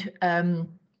need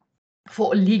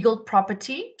for legal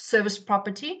property, service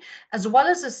property, as well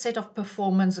as a set of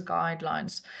performance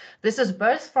guidelines. This is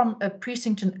both from a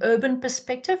precinct and urban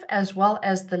perspective, as well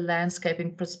as the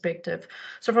landscaping perspective.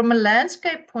 So from a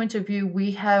landscape point of view, we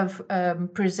have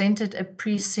presented a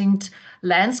precinct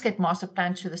landscape master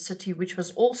plan to the city, which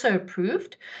was also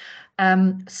approved.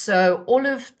 So all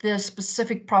of the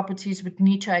specific properties would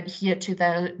need to adhere to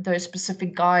those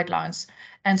specific guidelines.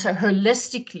 And so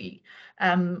holistically,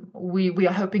 we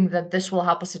are hoping that this will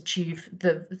help us achieve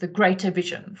the greater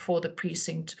vision for the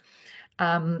precinct.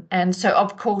 And so,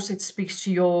 of course, it speaks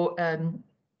to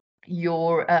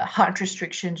your height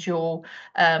restrictions, your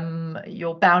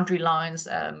boundary lines,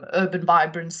 urban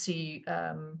vibrancy,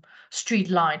 street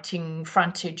lighting,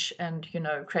 frontage, and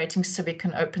creating civic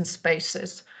and open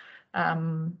spaces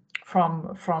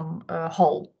from a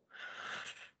whole.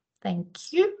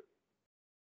 Thank you.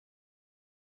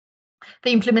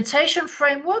 The implementation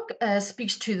framework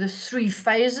speaks to the 3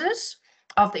 phases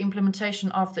of the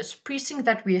implementation of this precinct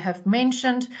that we have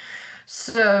mentioned.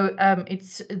 So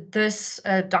this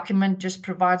document just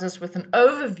provides us with an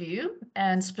overview,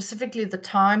 and specifically the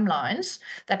timelines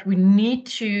that we need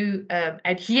to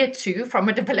adhere to from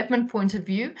a development point of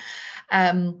view.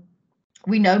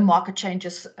 We know market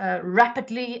changes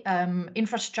rapidly,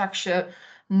 infrastructure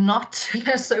not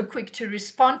so quick to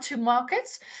respond to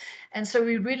markets. And so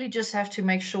we really just have to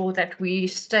make sure that we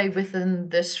stay within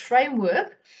this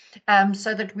framework,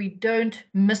 so that we don't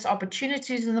miss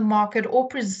opportunities in the market or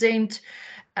present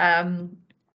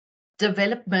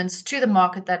developments to the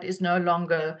market that is no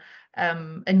longer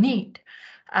a need.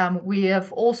 We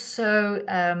have also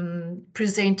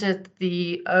presented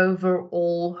the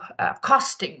overall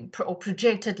costing or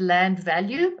projected land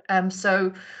value.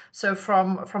 So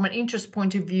from an interest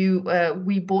point of view,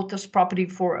 we bought this property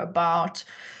for about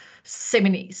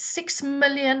 76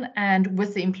 million, and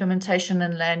with the implementation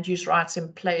and land use rights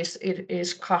in place, it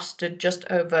is costed just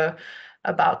over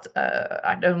about,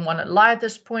 I don't want to lie at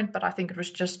this point, but I think it was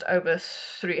just over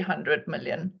 300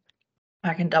 million.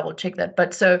 I can double check that.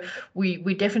 But so we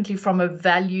definitely, from a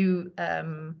value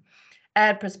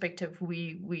add perspective,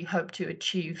 we hope to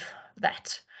achieve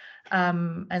that.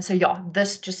 And so, yeah,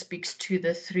 this just speaks to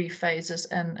the 3 phases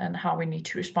and how we need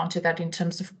to respond to that in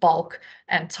terms of bulk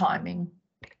and timing.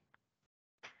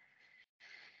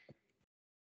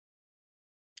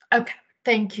 Okay,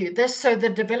 thank you. So the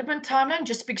development timeline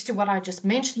just speaks to what I just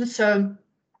mentioned. So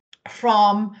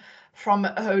from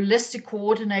a holistic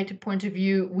coordinated point of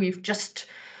view, we've just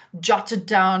jotted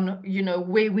down,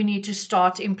 where we need to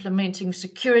start implementing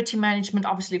security management,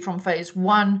 obviously from phase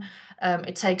 1.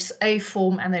 It takes a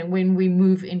form, and then when we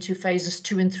move into phases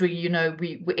 2 and 3,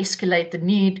 we escalate the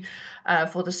need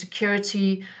for the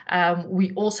security.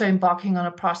 We also embarking on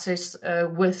a process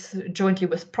jointly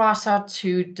with PRASA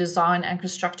to design and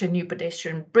construct a new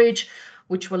pedestrian bridge,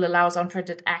 which will allow us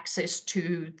unfettered access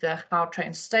to the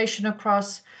Gautrain station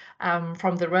across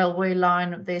from the railway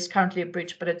line. There's currently a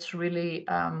bridge, but it's really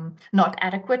not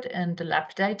adequate and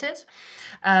dilapidated.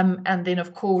 And then,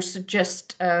 of course,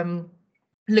 just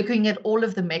looking at all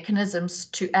of the mechanisms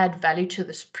to add value to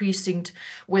this precinct,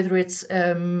 whether it's,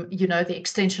 the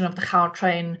extension of the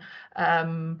Gautrain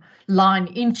line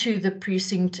into the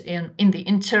precinct in the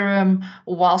interim,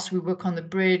 whilst we work on the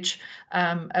bridge,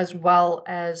 as well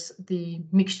as the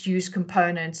mixed use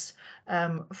components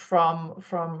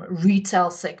from retail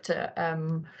sector,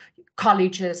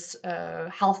 colleges,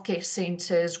 healthcare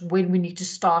centers, when we need to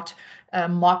start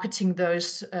marketing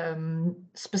those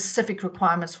specific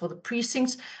requirements for the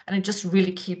precincts. And it just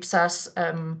really keeps us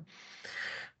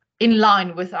in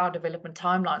line with our development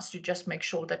timelines to just make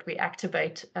sure that we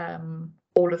activate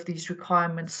all of these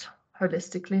requirements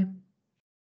holistically.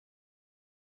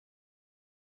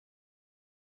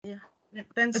 Yeah,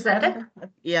 thanks. Is that it?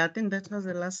 Yeah, I think that was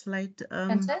the last slide.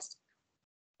 Fantastic.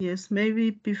 Yes, maybe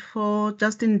before,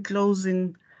 just in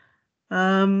closing,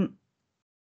 technical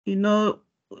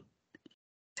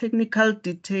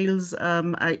details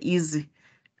are easy.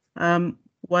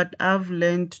 What I've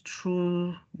learned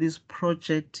through this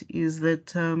project is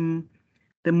that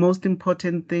the most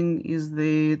important thing is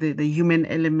the human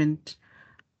element.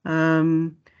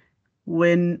 When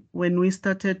we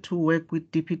started to work with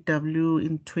DPW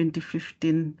in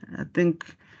 2015, I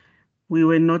think we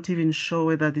were not even sure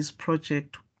whether this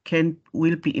project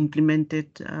will be implemented.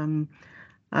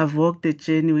 I've walked the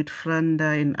journey with Franda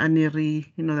and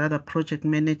Aneri, the other project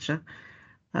manager,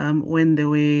 when they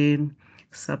were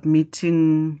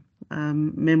submitting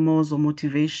memos or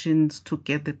motivations to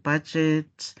get the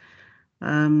budget,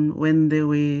 when they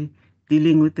were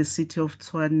dealing with the City of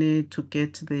Tshwane to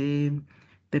get the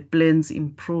plans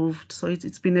improved. So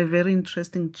it's been a very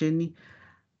interesting journey.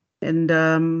 And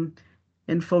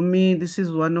for me, this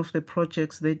is one of the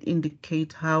projects that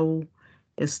indicate how,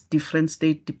 as different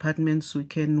state departments, we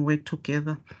can work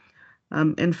together.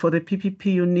 And for the PPP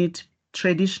unit,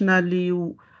 traditionally,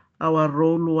 our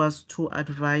role was to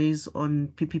advise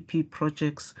on PPP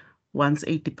projects once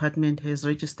a department has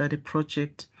registered a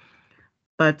project.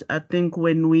 But I think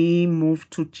when we move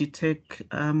to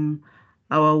GTAC,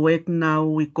 our work now,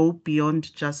 we go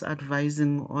beyond just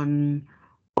advising on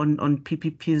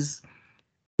PPPs.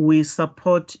 We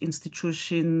support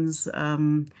institutions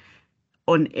on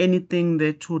anything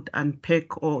that would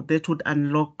unpack or that would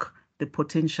unlock the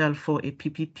potential for a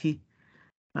PPP.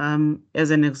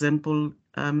 As an example,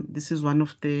 this is one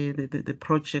of the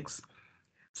projects.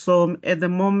 So at the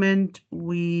moment,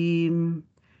 we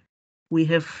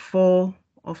have 4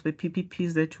 of the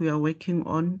PPPs that we are working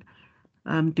on.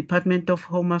 Department of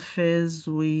Home Affairs,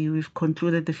 we've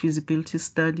concluded the feasibility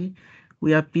study.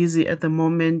 We are busy at the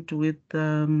moment with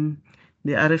the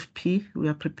RFP. We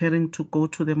are preparing to go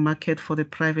to the market for the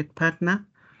private partner.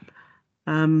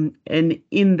 And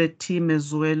in the team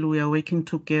as well, we are working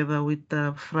together with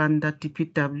Franda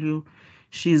DPW.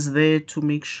 She's there to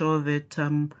make sure that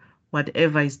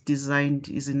whatever is designed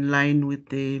is in line with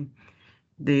the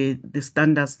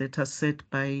standards that are set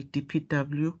by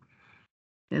DPW.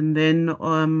 And then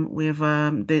we have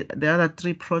the other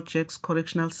 3 projects,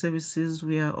 correctional services.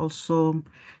 We are also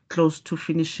close to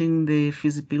finishing the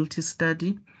feasibility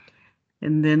study.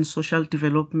 And then social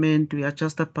development, we are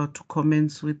just about to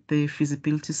commence with the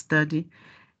feasibility study.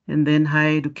 And then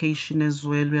higher education as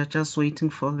well, we are just waiting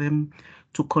for them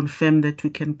to confirm that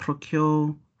we can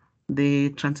procure the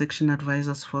transaction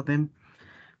advisors for them.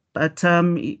 But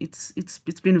it's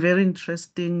been very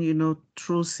interesting,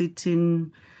 through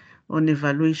sitting on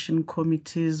evaluation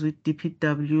committees with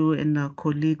DPW and our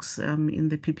colleagues in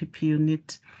the PPP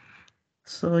unit.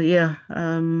 So yeah,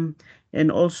 and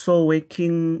also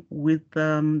working with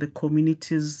the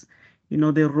communities,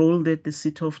 the role that the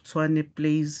City of Tshwane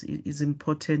plays is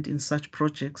important in such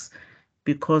projects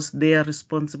because they are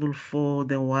responsible for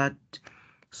the ward.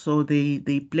 So they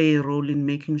play a role in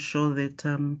making sure that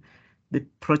the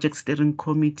project steering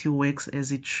committee works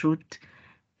as it should.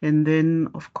 And then,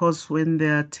 of course, when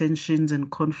there are tensions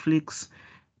and conflicts,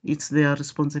 it's their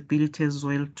responsibility as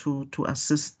well to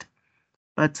assist.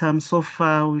 But so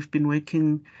far, we've been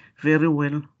working very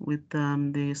well with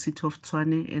the City of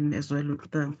Tshwane and as well with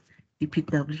the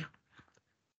DPW.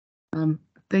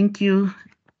 Thank you.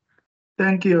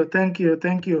 Thank you.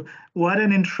 What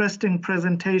an interesting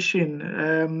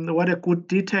presentation. What a good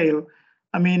detail.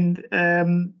 I mean,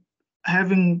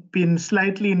 having been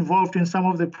slightly involved in some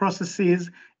of the processes,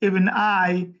 even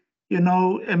I,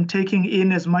 am taking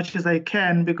in as much as I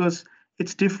can because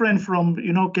it's different from,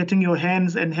 getting your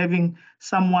hands and having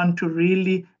someone to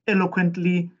really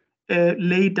eloquently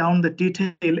lay down the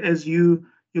detail as you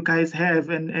guys have.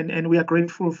 And we are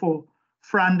grateful for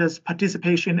Franda's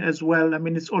participation as well. I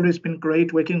mean, it's always been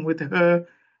great working with her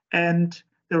and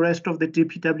the rest of the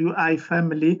DPWI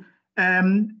family.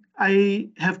 I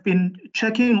have been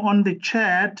checking on the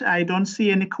chat. I don't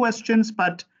see any questions,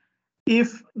 but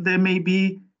if there may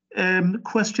be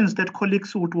questions that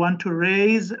colleagues would want to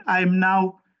raise, I'm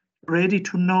now ready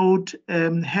to note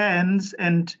hands.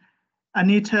 And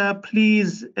Anita,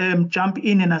 please jump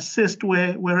in and assist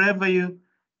wherever you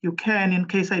can, in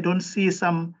case I don't see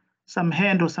some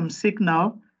hand or some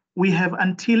signal. We have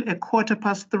until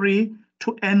 3:15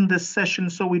 to end the session,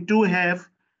 so we do have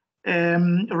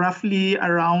roughly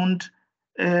around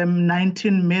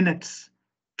 19 minutes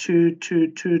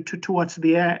towards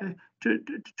the end,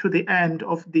 to the end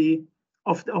of the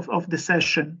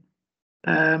session.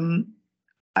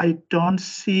 I don't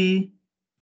see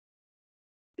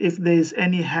if there's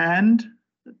any hand.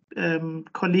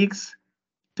 Colleagues,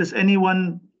 does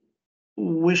anyone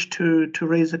wish to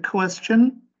raise a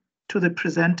question to the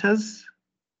presenters?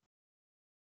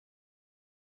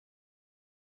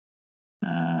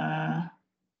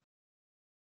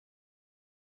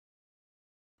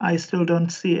 I still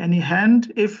don't see any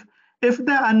hand. If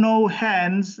there are no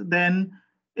hands, then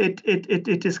it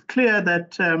is clear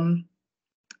that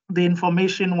the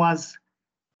information was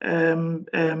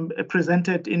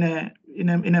presented in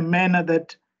a manner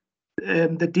that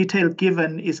the detail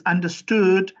given is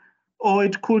understood, or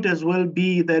it could as well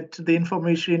be that the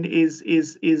information is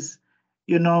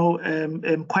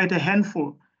quite a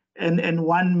handful, and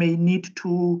one may need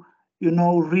to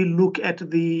relook at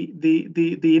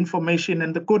the information.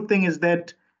 And the good thing is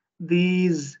that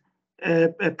these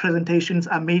presentations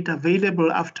are made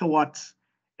available afterwards,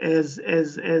 as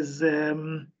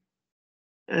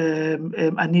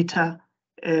Anita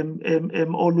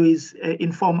always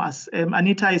inform us.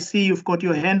 Anita, I see you've got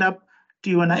your hand up. Do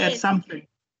you want to add something?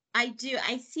 I do.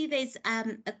 I see there's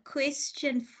a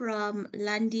question from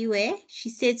Landiwe. She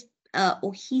says,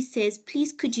 or he says,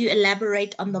 please could you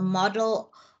elaborate on the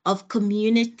model of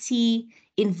community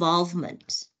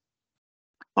involvement?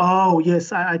 Oh,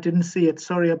 yes, I didn't see it.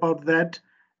 Sorry about that.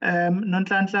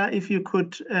 Nonhlanhla, if you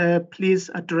could please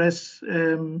address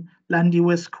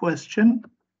Landiwe's question.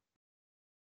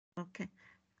 Okay.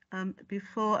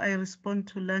 Before I respond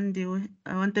to Landiwe,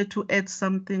 I wanted to add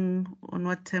something on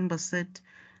what Themba said,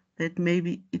 that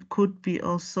maybe it could be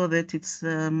also that it's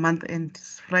month end,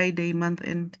 it's Friday month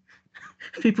end.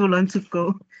 People want to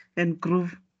go and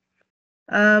groove.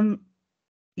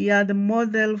 Yeah, the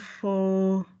model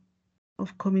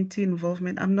of community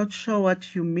involvement, I'm not sure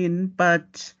what you mean,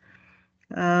 but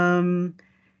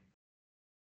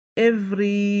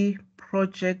every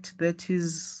project that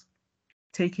is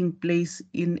taking place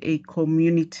in a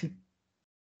community,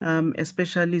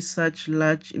 especially such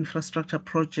large infrastructure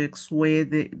projects where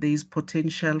there is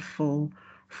potential for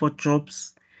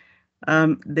jobs,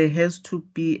 there has to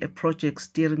be a project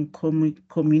steering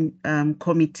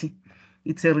committee.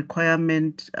 It's a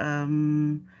requirement,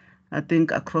 I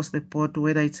think, across the board,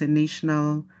 whether it's a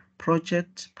national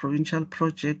project, provincial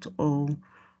project, or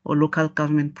local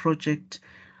government project.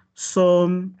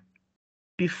 So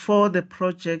before the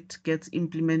project gets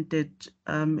implemented,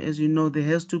 as you know, there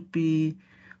has to be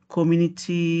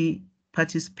community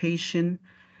participation.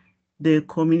 The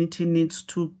community needs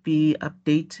to be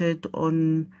updated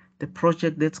on the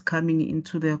project that's coming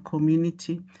into their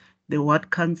community. The ward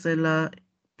councillor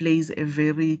plays a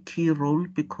very key role,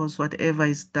 because whatever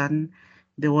is done,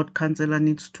 the ward councillor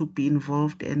needs to be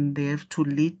involved and they have to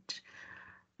lead.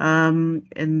 And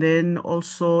then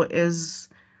also, as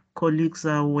colleagues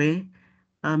are aware,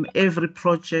 every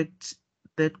project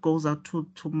that goes out to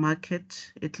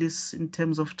market, at least in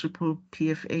terms of triple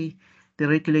PFA, the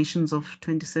regulations of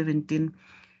 2017,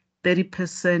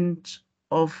 30%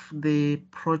 of the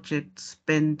project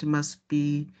spend must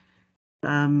be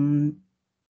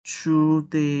through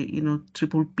the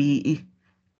triple BE.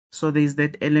 So there's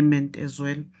that element as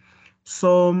well.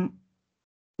 So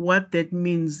what that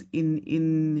means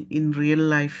in real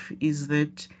life is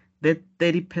that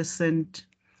 30%,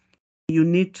 you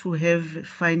need to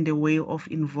find a way of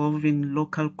involving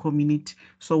local community.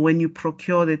 So when you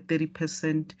procure the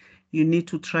 30%, you need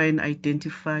to try and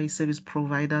identify service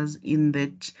providers in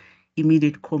that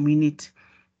immediate community.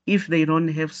 If they don't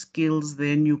have skills,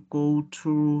 then you go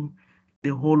through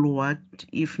the whole ward.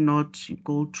 If not, you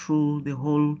go through the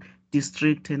whole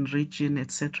district and region,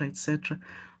 etc., etc.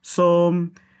 So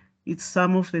it's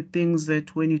some of the things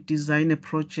that when you design a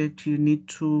project, you need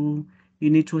to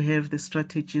have the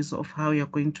strategies of how you're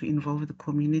going to involve the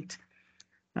community.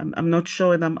 I'm not sure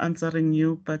whether I'm answering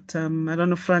you, but I don't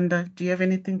know, Franda, do you have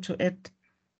anything to add?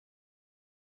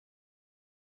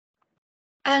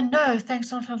 No,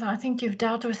 thanks, Nonhlanhla. I think you've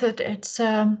dealt with it. It's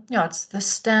yeah, it's the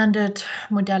standard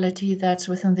modality that's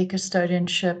within the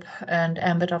custodianship and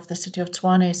ambit of the City of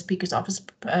Tshwane Speaker's Office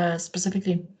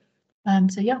specifically.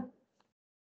 So yeah.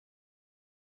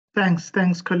 Thanks,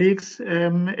 colleagues.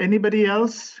 Anybody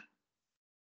else?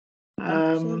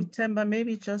 Sorry, Themba,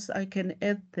 maybe just I can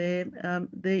add there.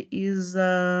 There is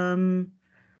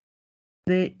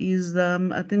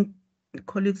I think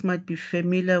colleagues might be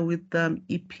familiar with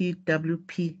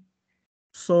EPWP.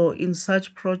 So in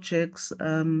such projects,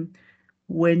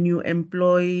 when you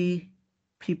employ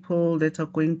people that are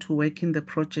going to work in the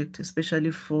project,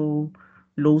 especially for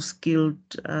low-skilled,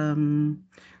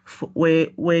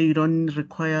 where you don't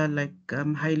require like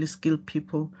highly skilled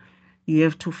people, you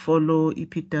have to follow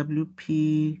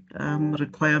EPWP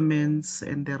requirements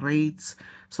and the rates.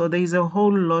 So there is a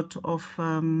whole lot of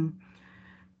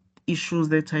issues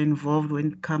that are involved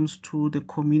when it comes to the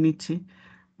community.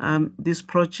 This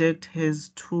project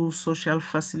has 2 social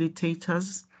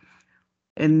facilitators,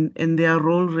 and their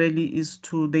role really is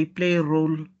they play a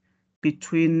role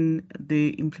between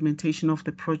the implementation of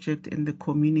the project and the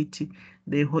community.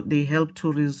 They help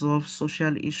to resolve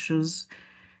social issues.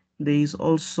 There is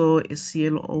also a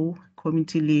CLO,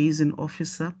 community liaison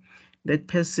officer. That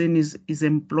person is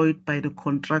employed by the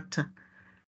contractor,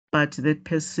 but that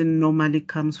person normally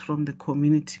comes from the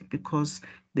community because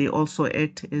they also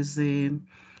act as a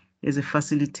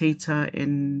facilitator.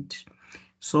 And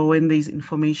so when there's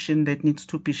information that needs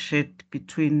to be shared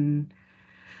between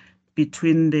the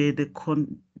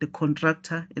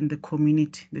contractor and the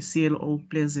community, the CLO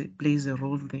plays a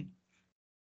role there.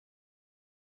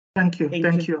 Thank you.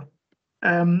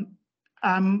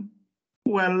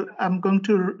 Well, I'm going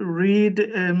to read.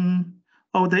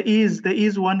 There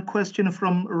is one question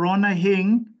from Rona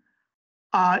Hing.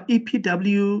 Are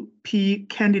EPWP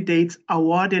candidates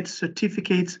awarded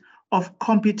certificates of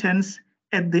competence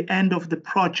at the end of the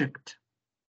project?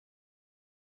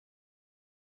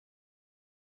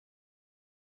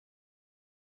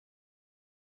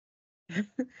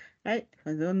 I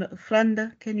don't know.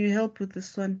 Franda, can you help with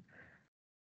this one?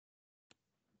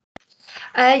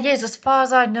 Yes, as far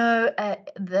as I know,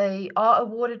 they are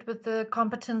awarded with the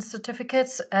competence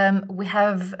certificates. We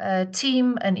have a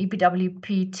team, an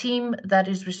EPWP team, that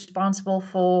is responsible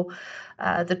for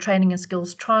the training and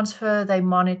skills transfer. They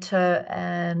monitor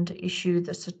and issue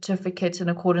the certificates in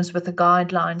accordance with the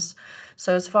guidelines.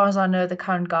 So as far as I know, the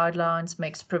current guidelines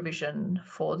makes provision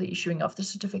for the issuing of the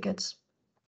certificates.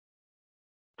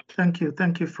 Thank you,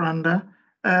 Franda.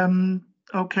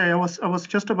 Okay, I was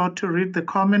just about to read the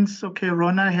comments. Okay,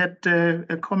 Rona had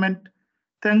a comment.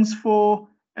 Thanks for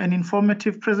an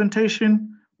informative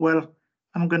presentation. Well,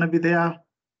 I'm going to be their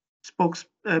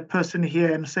spokesperson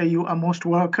here and say you are most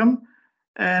welcome.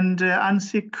 And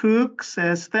Ansi Cook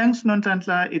says, thanks,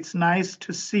 Nonhlanhla. It's nice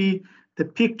to see the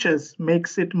pictures,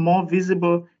 makes it more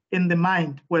visible in the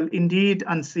mind. Well, indeed,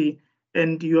 Ansi,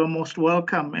 and you are most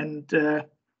welcome. And there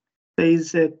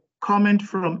is a comment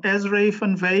from Ezra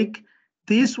van Wyk.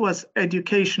 This was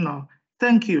educational.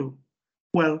 Thank you.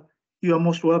 Well, you are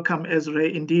most welcome, Ezra.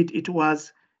 Indeed, it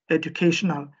was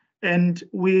educational. And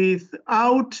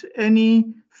without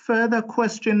any further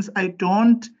questions, I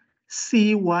don't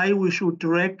see why we should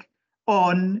drag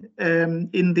on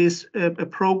in this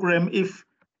program if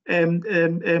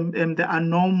there are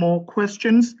no more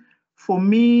questions. For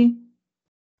me,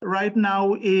 right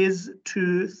now is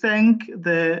to thank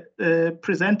the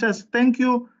presenters. Thank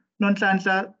you,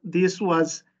 Nonhlanhla. This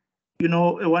was,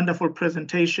 a wonderful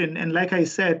presentation. And like I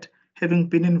said, having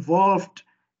been involved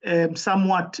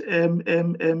somewhat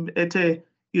at a,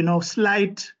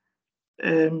 slight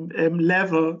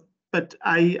level, but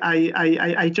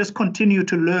I just continue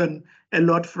to learn a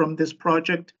lot from this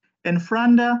project. And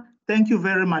Franda, thank you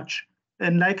very much.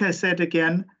 And like I said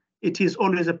again, it is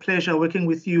always a pleasure working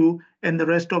with you and the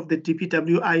rest of the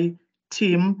DPWI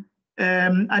team.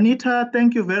 Anita,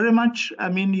 thank you very much. I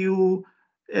mean, you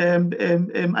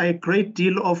are a great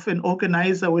deal of an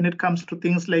organizer when it comes to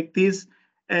things like this,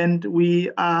 and we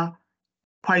are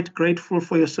quite grateful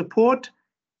for your support.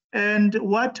 And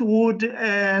what would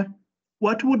a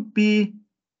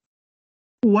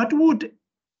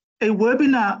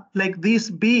webinar like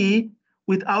this be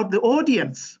without the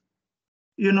audience?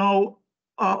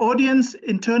 Our audience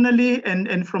internally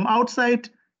and from outside,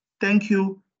 thank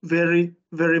you very,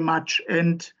 very much.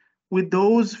 And with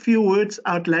those few words,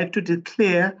 I would like to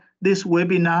declare this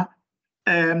webinar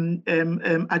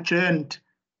adjourned.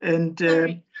 And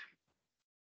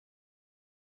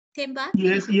Themba?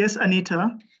 Yes,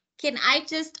 Anita. Can I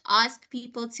just ask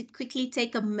people to quickly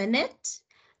take a minute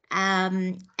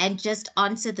and just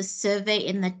answer the survey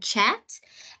in the chat?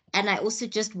 And I also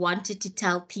just wanted to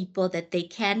tell people that they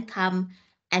can come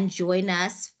and join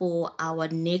us for our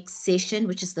next session,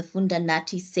 which is the Funda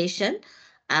Nati session,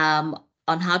 on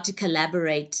how to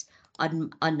collaborate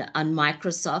on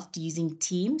Microsoft using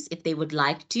Teams if they would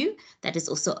like to. That is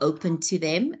also open to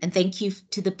them. And thank you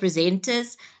to the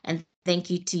presenters, and thank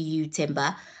you to you,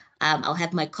 Temba. I'll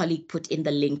have my colleague put in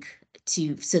the link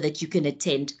so that you can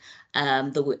attend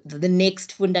the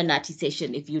next Funda Nati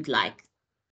session if you'd like.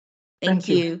 Thank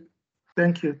you.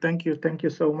 Thank you. Thank you. Thank you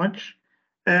so much.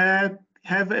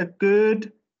 Have a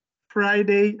good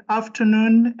Friday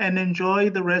afternoon and enjoy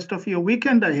the rest of your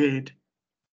weekend ahead.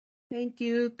 Thank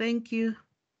you. Thank you.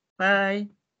 Bye.